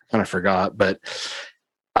kind of forgot, but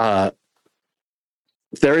there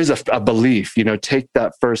is a belief, take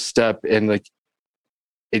that first step, and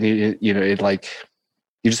you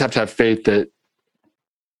just have to have faith that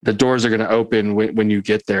the doors are going to open when you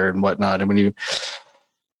get there and whatnot. And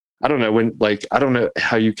I don't know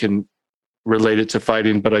how you can relate it to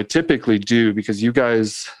fighting, but I typically do, because you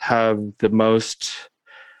guys have the most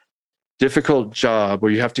difficult job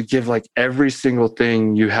where you have to give every single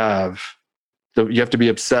thing you have you have to be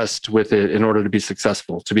obsessed with it in order to be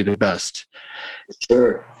successful, to be the best.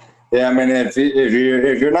 Sure. Yeah, I mean, if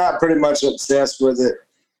you're not pretty much obsessed with it,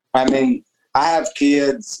 I mean, I have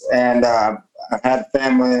kids and I've had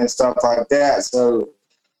family and stuff like that. So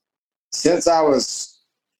since I was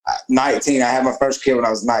 19, I had my first kid when I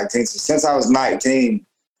was 19. So since I was 19,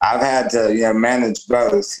 I've had to, manage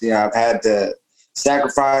both. I've had to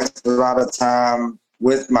sacrifice a lot of time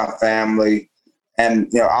with my family,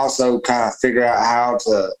 and also kind of figure out how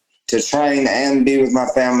to train and be with my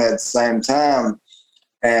family at the same time.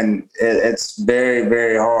 And it's very,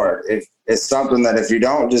 very hard. It's something that if you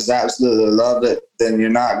don't just absolutely love it, then you're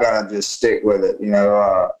not gonna just stick with it.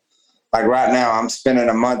 Like right now, I'm spending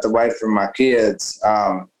a month away from my kids.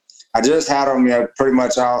 I just had them, pretty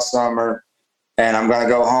much all summer, and I'm gonna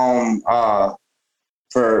go home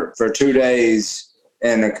for 2 days,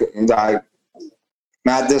 and like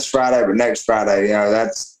not this Friday, but next Friday.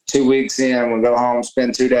 That's 2 weeks in. We'll go home,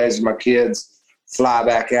 spend 2 days with my kids, fly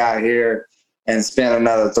back out here, and spend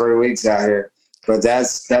another 3 weeks out here. But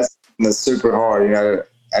that's super hard.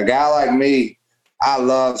 A guy like me, I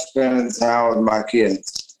love spending time with my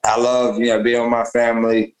kids. I love, being with my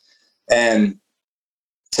family, and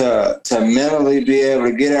to mentally be able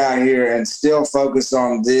to get out here and still focus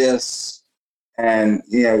on this, and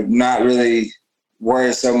not really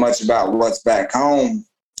worry so much about what's back home.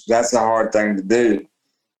 That's a hard thing to do.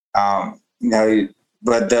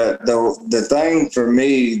 But the thing for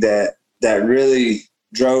me that really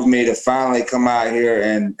drove me to finally come out here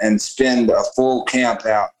and spend a full camp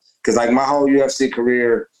out, because like my whole UFC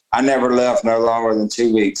career, I never left no longer than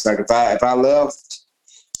 2 weeks. Like if I left,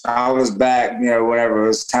 I was back, whenever it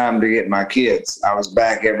was time to get my kids. I was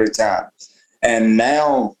back every time. And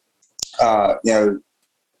now,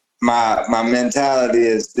 my mentality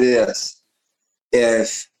is this: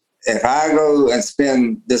 if I go and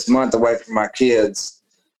spend this month away from my kids,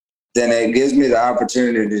 then it gives me the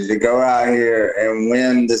opportunity to go out here and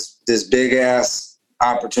win this big ass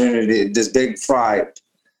opportunity, this big fight.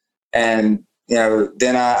 And,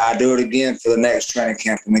 then I do it again for the next training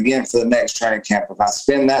camp, and again for the next training camp. If I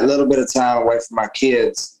spend that little bit of time away from my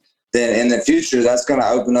kids, then in the future, that's going to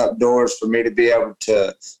open up doors for me to be able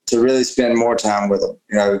to really spend more time with them,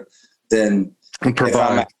 than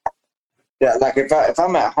provide. If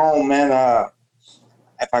I'm at home, man,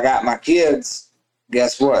 if I got my kids,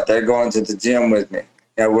 guess what? They're going to the gym with me.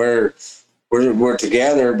 We're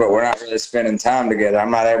together, but we're not really spending time together.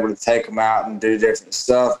 I'm not able to take them out and do different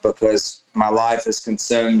stuff because my life is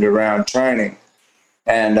consumed around training.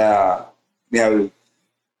 And,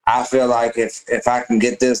 I feel like if I can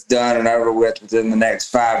get this done and over with within the next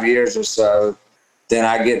 5 years or so, then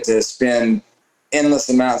I get to spend endless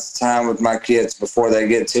amounts of time with my kids before they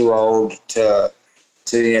get too old for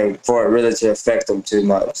it really to affect them too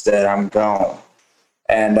much that I'm gone.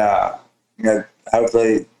 And,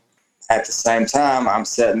 hopefully at the same time, I'm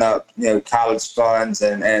setting up, college funds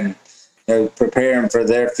and preparing for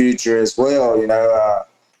their future as well,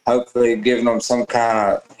 hopefully giving them some kind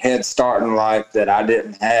of head start in life that I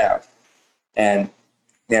didn't have. And,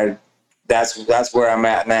 that's where I'm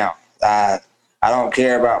at now. I don't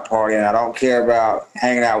care about partying. I don't care about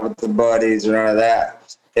hanging out with the buddies or none of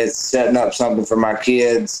that. It's setting up something for my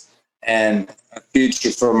kids and a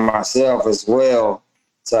future for myself as well.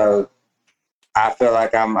 So I feel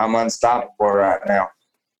like I'm unstoppable right now.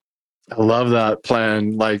 I love that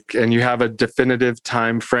plan. And you have a definitive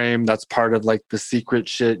time frame. That's part of the secret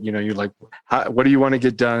shit. You're like, what do you want to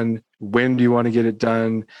get done? When do you want to get it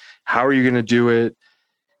done? How are you going to do it?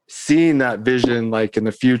 Seeing that vision, in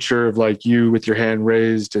the future of you with your hand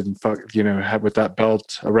raised and with that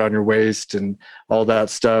belt around your waist and all that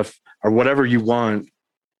stuff, or whatever you want,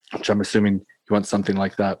 which I'm assuming you want something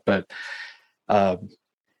like that. But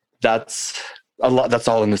that's a lot. That's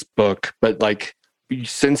all in this book. But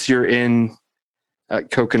since you're in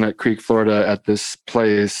Coconut Creek, Florida, at this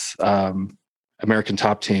place, American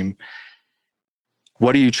Top Team,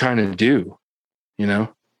 what are you trying to do?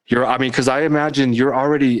 Because I imagine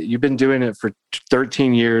you've been doing it for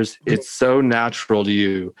 13 years. It's so natural to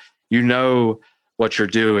you. You know what you're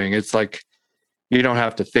doing. It's you don't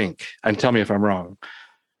have to think. And tell me if I'm wrong.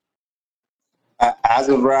 As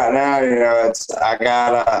of right now, I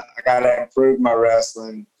gotta improve my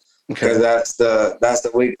wrestling, because that's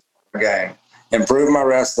the weak game. Improve my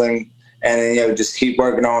wrestling, and then just keep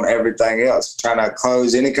working on everything else, trying to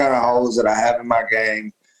close any kind of holes that I have in my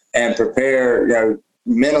game, and prepare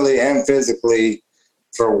mentally and physically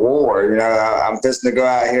for war. I'm just to go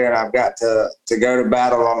out here, and I've got to go to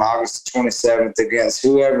battle on August 27th against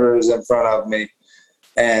whoever is in front of me.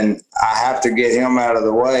 and I have to get him out of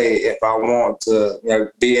the way if I want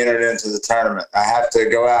to, be entered into the tournament. I have to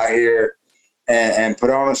go out here and put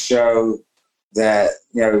on a show that,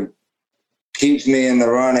 keeps me in the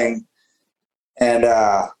running. And,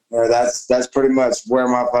 that's pretty much where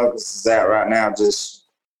my focus is at right now. Just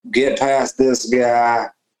get past this guy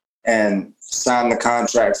and sign the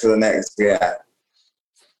contract for the next guy.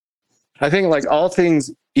 I think like all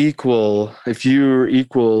things equal, if you're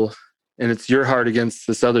equal and it's your heart against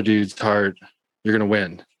this other dude's heart, you're going to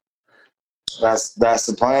win. That's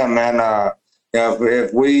the plan, man.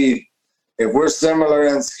 If we're similar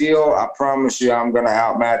in skill, I promise you I'm going to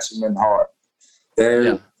outmatch him in heart.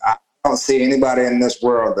 I don't see anybody in this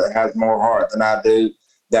world that has more heart than I do,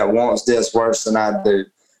 that wants this worse than I do.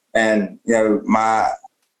 And,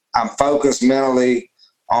 I'm focused mentally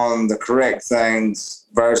on the correct things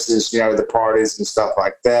versus, the parties and stuff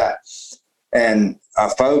like that. And a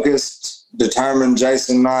focused, determined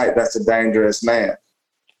Jason Knight, that's a dangerous man.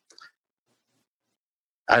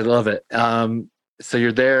 I love it. So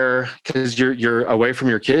you're there because you're away from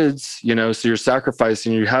your kids, so you're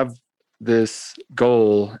sacrificing, you have this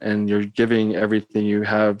goal and you're giving everything you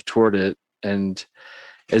have toward it. And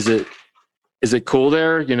is it cool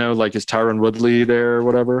there? Like is Tyron Woodley there or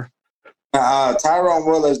whatever? Tyron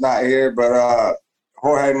Woodley's not here, but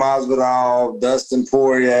Jorge Masvidal, Dustin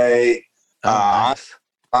Poirier,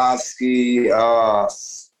 Oski,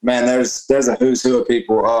 man, there's a who's who of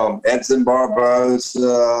people. Edson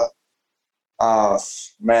Barboza,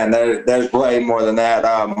 man, there's way more than that.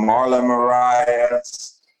 Marlon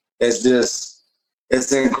Moraes.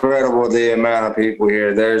 It's incredible the amount of people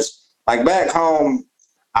here. There's like back home,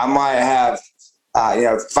 I might have,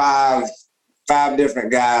 five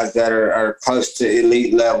different guys that are close to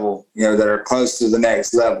elite level, that are close to the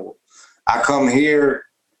next level. I come here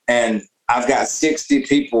and I've got 60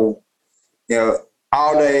 people,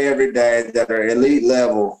 all day, every day that are elite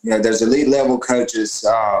level. There's elite level coaches.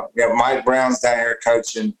 Mike Brown's down here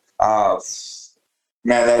coaching. Man,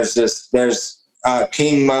 there's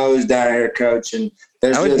King Mo's down here coaching.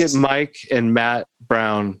 I would get Mike and Matt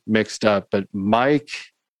Brown mixed up, but Mike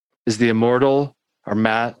is the immortal or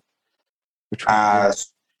Matt? Which one?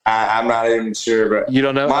 I'm not even sure, but you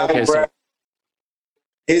don't know. Mike okay, Brown,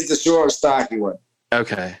 he's the short, stocky one.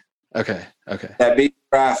 Okay. That beat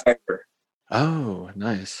Uriah Faber. Oh,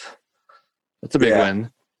 nice. That's a big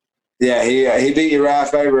win. Yeah, he beat Uriah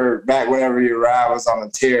Faber back whenever Uriah was on the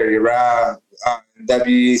tier. Uriah,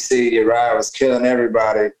 WEC, Uriah was killing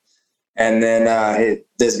everybody. And then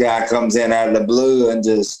this guy comes in out of the blue and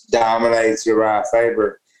just dominates Uriah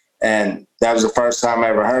Faber. And that was the first time I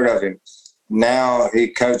ever heard of him. Now he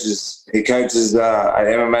coaches an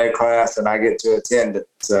MMA class, and I get to attend it.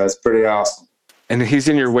 So it's pretty awesome. And he's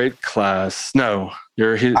in your weight class. No,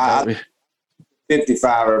 you're 55er,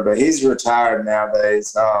 but he's retired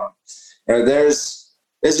nowadays.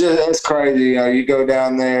 It's crazy. You go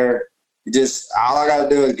down there, all I got to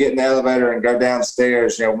do is get in the elevator and go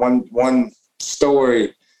downstairs. One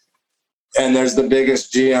story, and there's the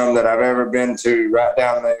biggest gym that I've ever been to right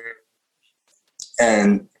down there,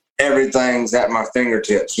 and everything's at my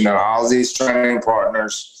fingertips. All these training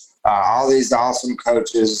partners, all these awesome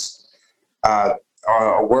coaches. A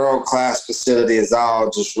world-class facility is all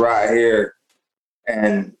just right here,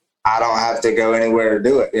 and I don't have to go anywhere to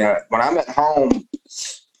do it. When I'm at home,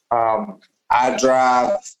 I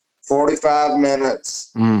drive 45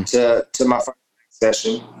 minutes to my first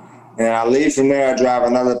session, and I leave from there. I drive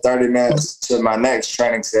another 30 minutes to my next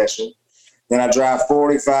training session. Then I drive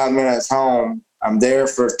 45 minutes home. I'm there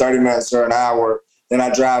for 30 minutes or an hour. Then I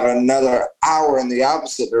drive another hour in the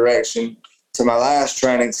opposite direction to my last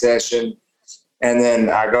training session. And then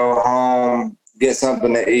I go home, get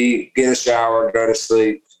something to eat, get a shower, go to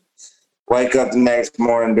sleep, wake up the next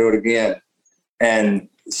morning, do it again. And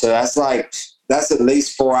so that's at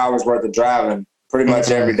least 4 hours worth of driving pretty much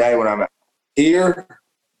every day when I'm here.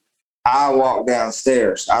 I walk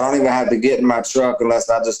downstairs. I don't even have to get in my truck unless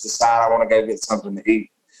I just decide I want to go get something to eat.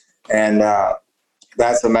 And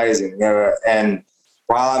that's amazing. And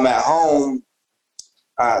while I'm at home,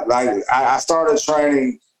 I started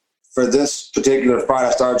training for this particular fight.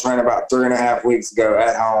 I started training about 3.5 weeks ago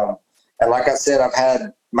at home. And like I said, I've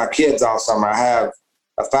had my kids all summer. I have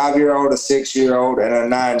a 5-year-old, a 6-year-old, and a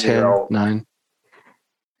 9-year-old. 9.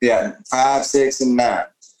 Yeah, 5, 6, and 9.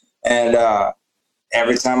 And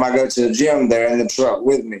every time I go to the gym, they're in the truck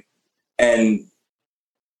with me. And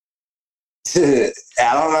I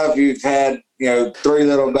don't know if you've had, 3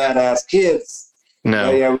 little badass kids.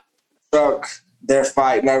 No. Truck, they're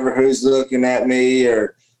fighting over who's looking at me,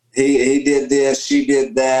 or he did this, she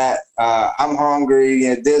did that. I'm hungry,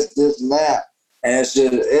 this, and that. and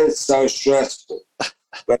it's so stressful.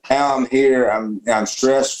 But now I'm here. I'm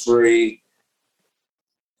stress free,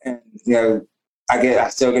 and I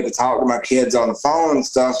still get to talk to my kids on the phone and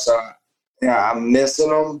stuff. So I'm missing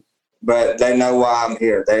them, but they know why I'm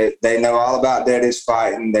here. They know all about Daddy's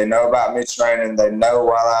fighting. They know about me training. They know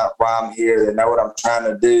why I'm here. They know what I'm trying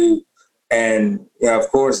to do. And of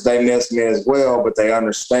course, they miss me as well, but they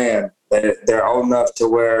understand. They're old enough to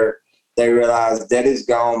where they realize Daddy's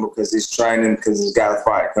gone because he's training, because he's got a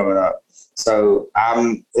fight coming up. So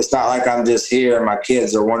it's not like I'm just here and my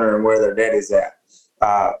kids are wondering where their daddy's at.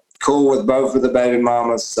 Cool with both of the baby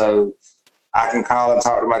mamas, so I can call and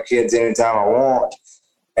talk to my kids anytime I want.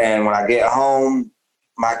 And when I get home,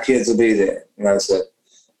 my kids will be there. So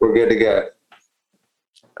we're good to go.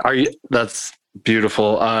 That's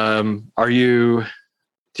beautiful. Do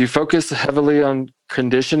you focus heavily on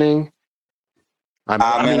conditioning?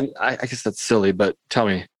 I guess that's silly, but tell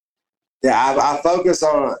me. Yeah, I focus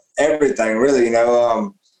on everything, really.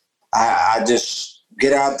 I just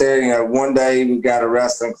get out there. One day we got a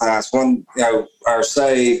wrestling class. All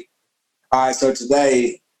right, so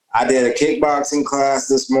today I did a kickboxing class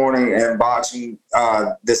this morning and boxing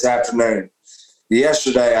this afternoon.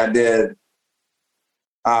 Yesterday I did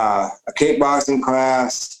a kickboxing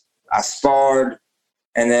class. I sparred,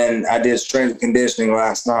 and then I did strength and conditioning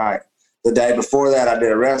last night. The day before that, I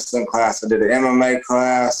did a wrestling class. I did an MMA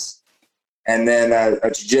class, and then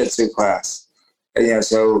a jiu-jitsu class.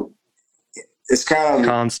 So it's kind of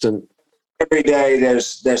constant. Every day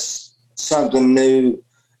there's something new,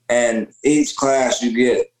 and each class you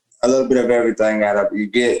get a little bit of everything out of it. You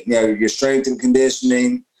get your strength and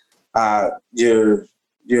conditioning, your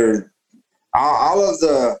all of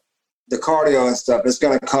the cardio and stuff. It's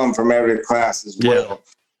going to come from every class as well. Yeah.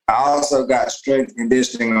 I also got strength and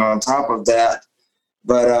conditioning on top of that,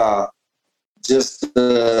 but just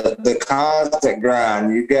the constant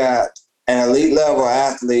grind. You got an elite level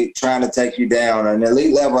athlete trying to take you down, an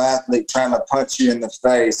elite level athlete trying to punch you in the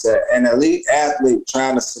face, an elite athlete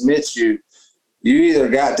trying to submit you. You either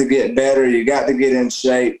got to get better, you got to get in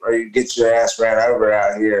shape, or you get your ass ran over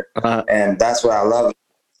out here. And that's what I love.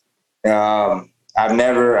 I've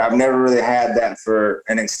never really had that for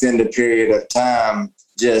an extended period of time.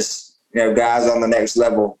 Just, guys on the next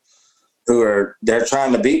level they're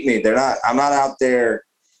trying to beat me. I'm not out there,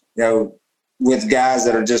 with guys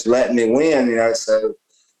that are just letting me win, so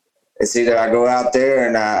it's either I go out there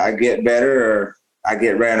and I get better or I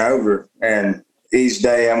get ran over. And each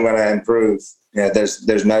day I'm going to improve.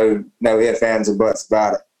 There's no ifs, ands, or buts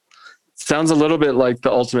about it. Sounds a little bit like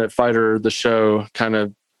The Ultimate Fighter, the show, kind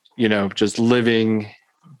of, just living,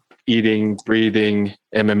 eating, breathing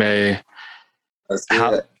MMA.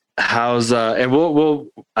 How's and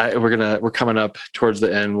we're coming up towards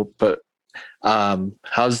the end, but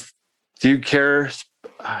do you care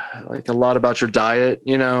like a lot about your diet?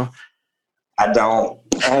 I don't.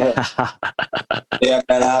 Yeah,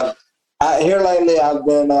 man. Here lately, I've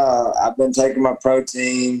been taking my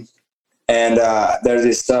protein, and there's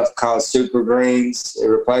this stuff called super greens. It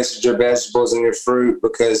replaces your vegetables and your fruit,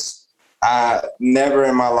 because I never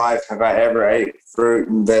in my life have I ever ate fruit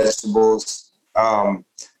and vegetables.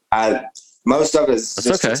 Most of it is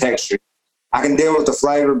just the texture. I can deal with the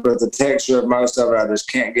flavor, but the texture of most of it, I just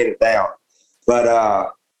can't get it down. But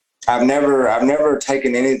I've never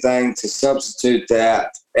taken anything to substitute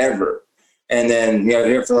that ever. And then,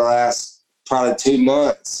 here for the last probably 2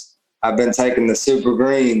 months, I've been taking the super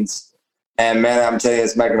greens, and man, I'm telling you,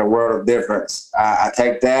 it's making a world of difference. I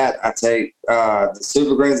take that. I take the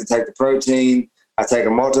super greens. I take the protein. I take a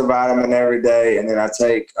multivitamin every day, and then I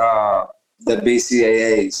take the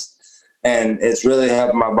BCAAs. And it's really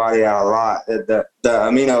helping my body out a lot. The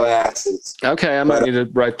amino acids. Okay, I might need to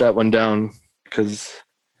write that one down, because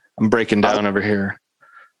I'm breaking down over here.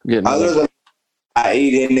 Other than I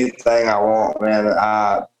eat anything I want, man.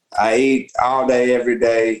 I eat all day, every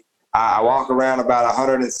day. I walk around about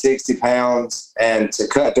 160 pounds, and to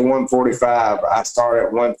cut to 145, I start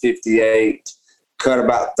at 158, cut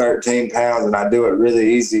about 13 pounds, and I do it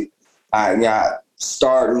really easy.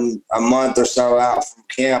 Starting a month or so out from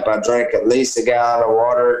camp, I drink at least a gallon of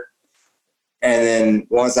water. And then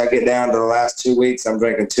once I get down to the last 2 weeks, I'm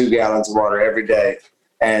drinking 2 gallons of water every day.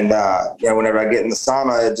 And, whenever I get in the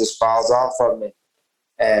sauna, it just falls off of me.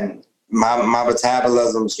 And my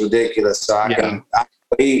metabolism is ridiculous. So I can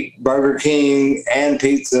eat Burger King and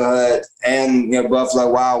Pizza Hut and, Buffalo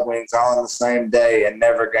Wild Wings all in the same day and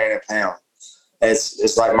never gain a pound.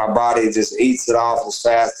 It's like my body just eats it off as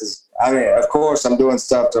fast as, of course, I'm doing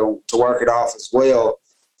stuff to work it off as well.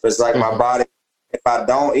 But it's like my body, if I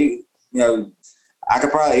don't eat, I could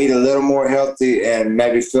probably eat a little more healthy and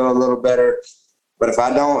maybe feel a little better. But if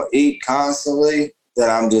I don't eat constantly,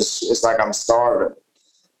 then it's like I'm starving.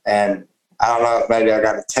 And I don't know if maybe I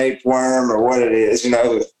got a tapeworm or what it is,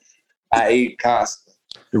 I eat constantly.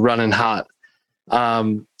 You're running hot.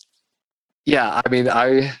 Yeah, I mean,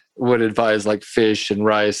 I would advise like fish and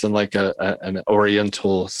rice and like an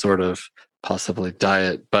oriental sort of possibly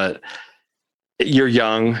diet, but you're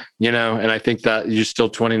young, and I think that you're still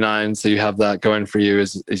 29, so you have that going for you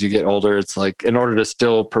as you get older. It's like, in order to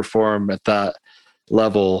still perform at that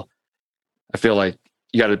level, I feel like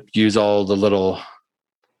you got to use all the little,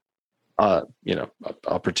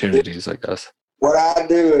 opportunities, I guess. What I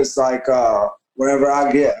do is like, whenever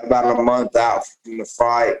I get about a month out from the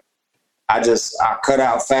fight, I cut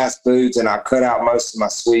out fast foods and I cut out most of my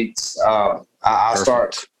sweets. I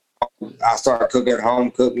start cooking home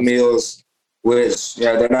cooked meals, which,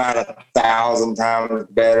 they're not 1,000 times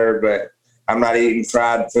better, but I'm not eating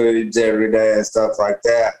fried foods every day and stuff like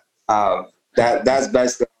that. That's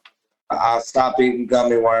basically, I'll stop eating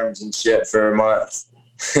gummy worms and shit for a month.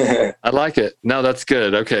 I like it. No, that's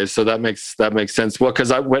good. Okay, so that makes sense. Well,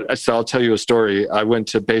 because I'll tell you a story. I went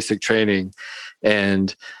to basic training,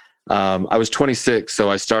 and I was 26,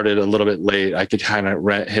 so I started a little bit late. I could kind of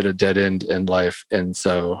hit a dead end in life, and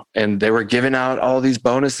they were giving out all these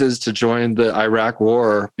bonuses to join the Iraq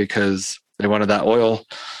War because they wanted that oil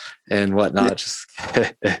and whatnot.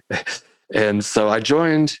 And so I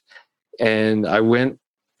joined, and I went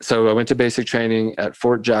to basic training at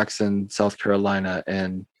Fort Jackson, South Carolina,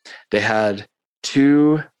 and they had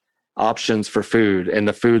 2 options for food in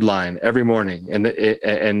the food line every morning,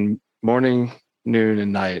 and morning, noon,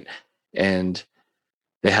 and night. And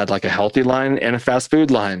they had like a healthy line and a fast food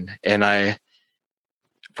line. And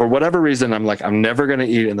for whatever reason, I'm like, I'm never going to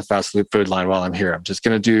eat in the fast food line while I'm here. I'm just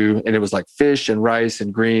going to and it was like fish and rice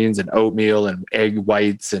and greens and oatmeal and egg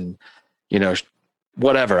whites and,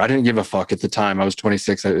 whatever. I didn't give a fuck at the time. I was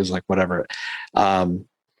 26. It was like, whatever. But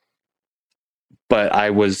I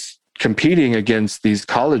was competing against these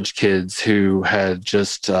college kids who had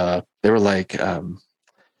just, they were like,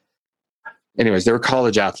 anyways, they were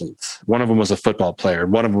college athletes. One of them was a football player.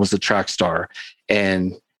 One of them was a track star.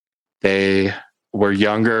 And they were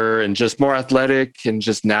younger and just more athletic and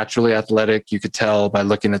just naturally athletic. You could tell by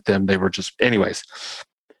looking at them. They were just, anyways,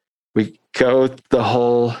 we go the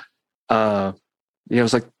whole, it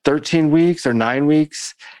was like 13 weeks or 9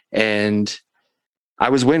 weeks, and I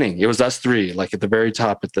was winning. It was us 3, like at the very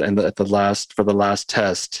top for the last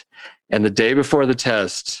test. And the day before the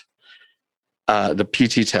test, the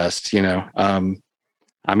PT test, I'm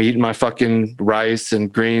eating my fucking rice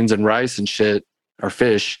and greens and rice and shit, or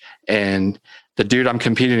fish. And the dude I'm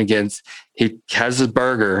competing against, he has his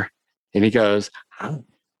burger and he goes, and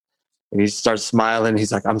he starts smiling.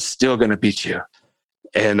 He's like, I'm still going to beat you.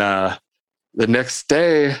 And, the next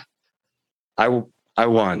day I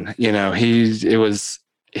won, he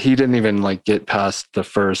didn't even like get past the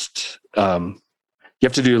first, you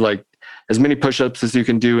have to do like as many push-ups as you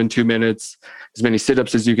can do in 2 minutes, as many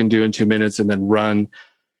sit-ups as you can do in 2 minutes, and then run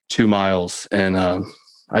 2 miles. And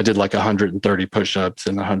I did like 130 push-ups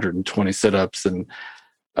and 120 sit-ups, and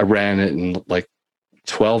I ran it in like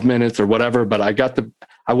 12 minutes or whatever. But I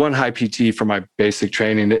won high PT for my basic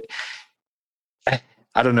training.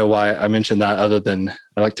 I don't know why I mentioned that, other than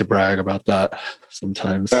I like to brag about that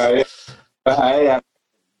sometimes. Like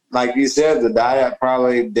you said, the diet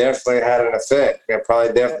probably definitely had an effect.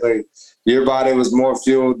 Your body was more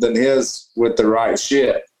fueled than his with the right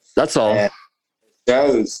shit. That's all. And it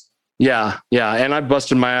shows. Yeah. And I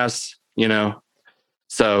busted my ass,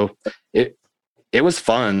 so it was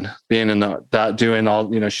fun being in that doing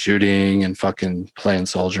all, shooting and fucking playing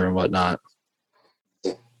soldier and whatnot.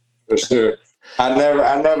 For sure. I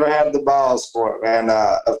never had the balls for it, man.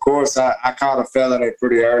 Of course, I caught a felony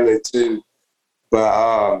pretty early too,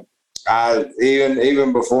 but I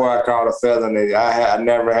even before I caught a felony, I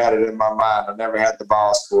never had it in my mind. I never had the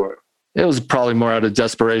balls for it. It was probably more out of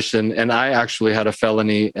desperation, and I actually had a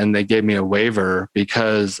felony, and they gave me a waiver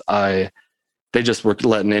because they just were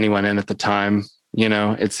letting anyone in at the time.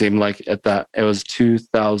 It seemed like it was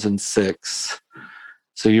 2006,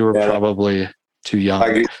 so you were probably too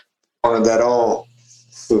young. Wanted that oil.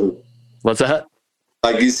 What's that?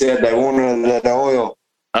 Like you said, they wanted that oil.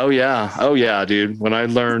 Oh yeah, dude. When I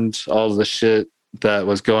learned all the shit that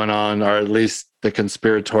was going on, or at least the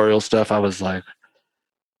conspiratorial stuff, I was like,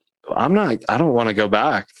 I don't want to go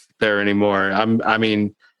back there anymore.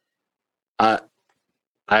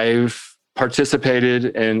 I've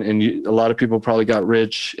participated, and a lot of people probably got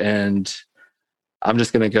rich, and I'm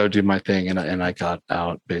just gonna go do my thing, and I got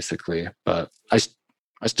out basically. But I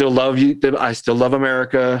still love you. I still love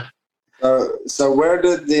America. So where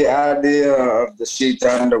did the idea of the sheath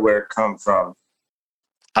underwear come from?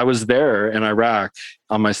 I was there in Iraq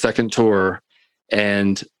on my second tour,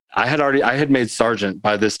 and I had made sergeant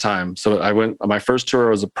by this time. So I went on my first tour,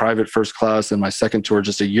 I was a private first class, and my second tour,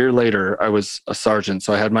 just a year later, I was a sergeant.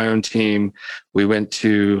 So I had my own team. We went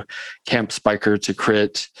to Camp Spiker to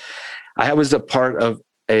crit. I was a part of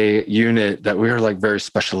a unit that we were like very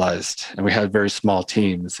specialized, and we had very small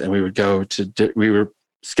teams, and we would go to, we were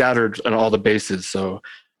scattered on all the bases. So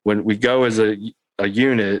when we go as a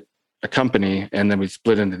unit, a company, and then we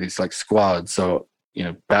split into these like squads. So, you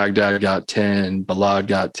know, Baghdad got 10, Balad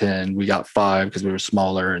got 10, we got 5 because we were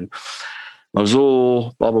smaller, and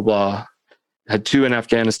Mosul, blah, blah, blah. Had 2 in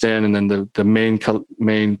Afghanistan, and then the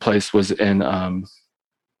main place was in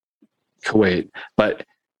Kuwait. But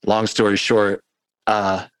long story short,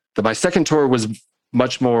 my second tour was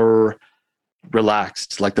much more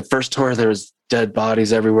relaxed. Like the first tour, there was dead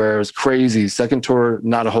bodies everywhere. It was crazy. Second tour,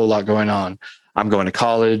 not a whole lot going on. I'm going to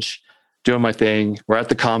college, doing my thing. We're at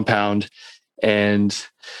the compound, and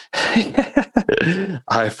it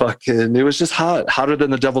was just hotter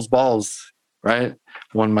than the devil's balls, right?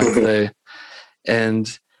 One might say.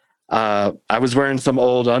 And I was wearing some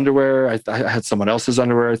old underwear. I had someone else's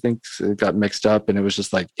underwear. I think it got mixed up, and it was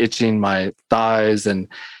just like itching my thighs and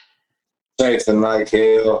chafing like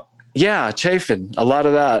hell. Yeah, chafing, a lot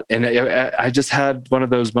of that. And I just had one of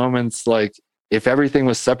those moments, like if everything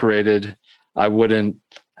was separated, I wouldn't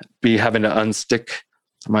be having to unstick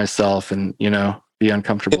myself and, you know, be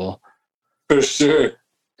uncomfortable. For sure.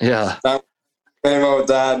 Yeah. I came up with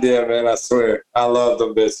the idea, man. I swear. I love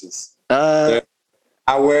them bitches. I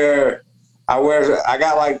got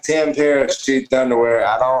like 10 pairs of sheath underwear.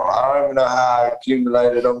 I don't even know how I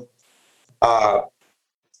accumulated them.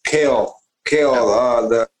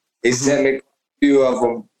 He sent me a few of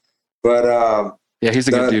them, but yeah, he's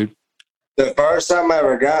a good dude. The first time I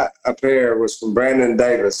ever got a pair was from Brandon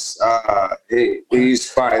Davis. He used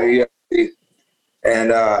to fight in the UFC,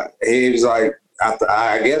 and he was like,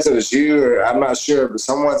 I guess it was you, or I'm not sure, but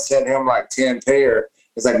someone sent him like 10 pair.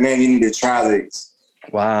 It's like, man, you need to try these.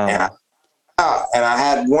 Wow. And I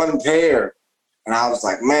had one pair, and I was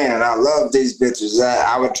like, man, I love these bitches.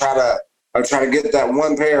 I would try to get that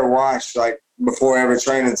one pair washed like before every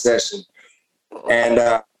training session. And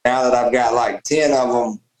now that I've got like 10 of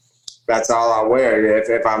them, that's all I wear.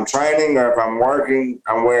 If I'm training or if I'm working,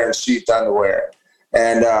 I'm wearing sheath underwear.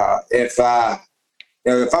 And if I'm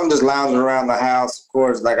just lounging around the house, of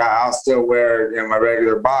course, like I'll still wear my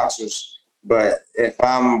regular boxers. But if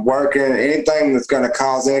I'm working, anything that's going to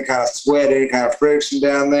cause any kind of sweat, any kind of friction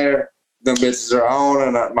down there, them bitches are on,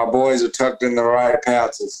 and my boys are tucked in the right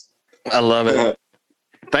pouches. I love it.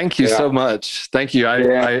 Thank you so much. Thank you.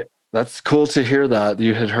 That's cool to hear that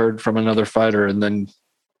you had heard from another fighter, and then,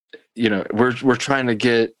 you know, we're trying to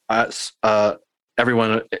get us,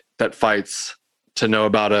 everyone that fights to know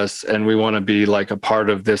about us, and we want to be like a part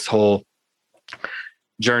of this whole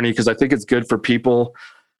journey, because I think it's good for people.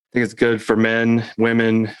 I think it's good for men,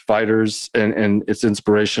 women, fighters, and it's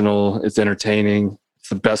inspirational. It's entertaining. It's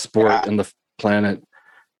the best sport on the planet.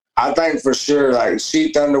 I think for sure, like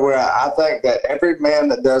sheath underwear, I think that every man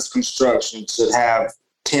that does construction should have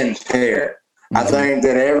 10 pair. Mm-hmm. I think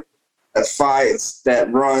that every that fights,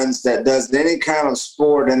 that runs, that does any kind of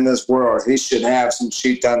sport in this world, he should have some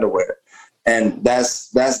sheath underwear. And that's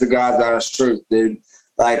the God's honest truth, dude.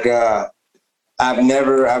 Like, I've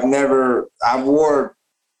wore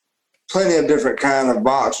plenty of different kind of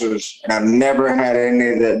boxers, and I've never had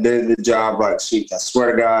any that did the job like sheath. I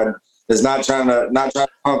swear to God. It's not trying to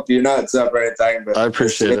pump your nuts up or anything, but I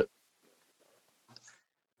appreciate it.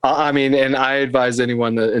 I mean, and I advise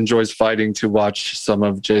anyone that enjoys fighting to watch some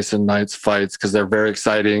of Jason Knight's fights, because they're very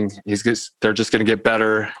exciting. They're just going to get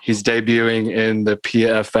better. He's debuting in the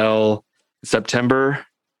PFL September,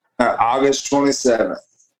 August 27th.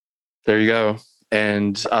 There you go.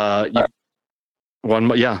 And 1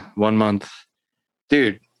 month,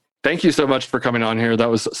 dude. Thank you so much for coming on here.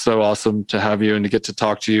 That was so awesome to have you and to get to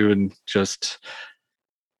talk to you and just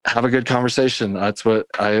have a good conversation. That's what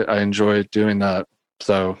I enjoy doing that.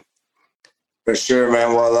 So for sure,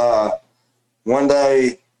 man. Well, one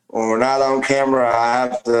day when we're not on camera, I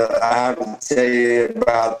have to tell you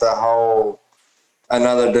about the whole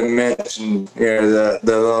another dimension. The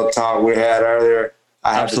little talk we had earlier.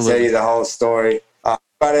 I have to tell you the whole story.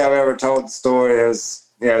 Everybody I've ever told the story is,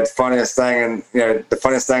 the funniest thing, and the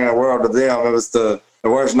funniest thing in the world to them. It was the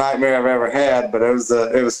worst nightmare I've ever had, but it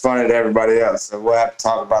was funny to everybody else. So we'll have to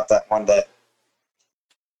talk about that one day.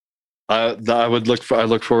 I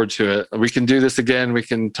look forward to it. We can do this again. We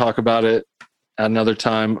can talk about it at another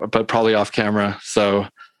time, but probably off camera. So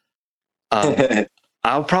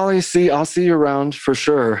I'll see you around for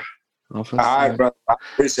sure. All right, brother. I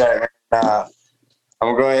appreciate it. I'm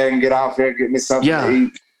gonna go ahead and get off here, get me something to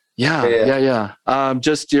eat. Yeah.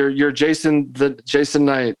 Just your Jason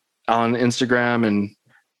Knight on Instagram and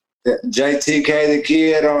JTK the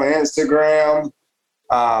Kid on Instagram.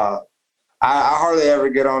 I hardly ever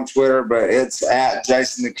get on Twitter, but it's at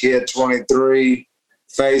Jason the Kid 23.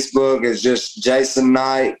 Facebook is just Jason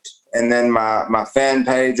Knight, and then my fan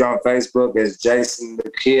page on Facebook is Jason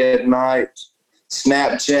the Kid Knight.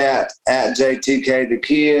 Snapchat at JTK the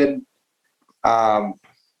Kid. I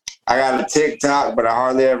got a TikTok, but I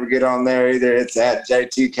hardly ever get on there either. It's at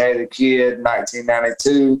JTK the Kid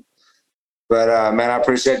 1992. But man, I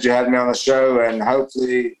appreciate you having me on the show, and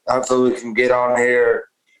hopefully we can get on here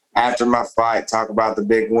after my fight, talk about the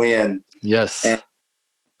big win. Yes. And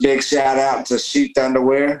big shout out to Sheath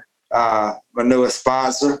Underwear, my newest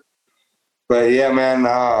sponsor. But yeah, man,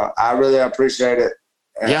 I really appreciate it.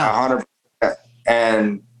 100%.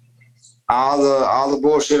 And all the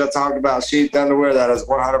bullshit I talked about Sheath Underwear, that is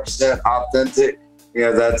 100% authentic. You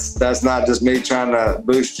know, that's not just me trying to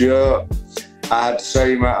boost you up. I have to show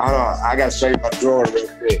you I got to show you my drawer real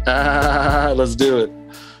quick. Let's do it.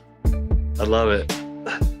 I love it.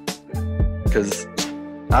 Because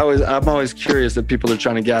I'm always curious if people are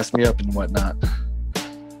trying to gas me up and whatnot.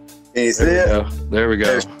 There we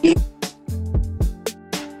go.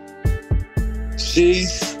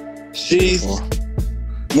 Sheath.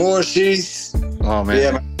 More sheaths. Oh, man.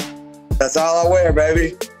 Yeah, man. That's all I wear,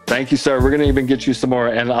 baby. Thank you, sir. We're going to even get you some more,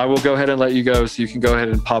 and I will go ahead and let you go so you can go ahead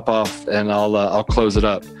and pop off, and I'll close it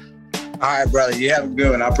up. All right, brother. You have a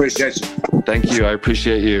good one. I appreciate you. Thank you. I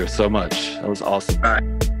appreciate you so much. That was awesome. All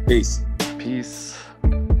right. Peace. Peace.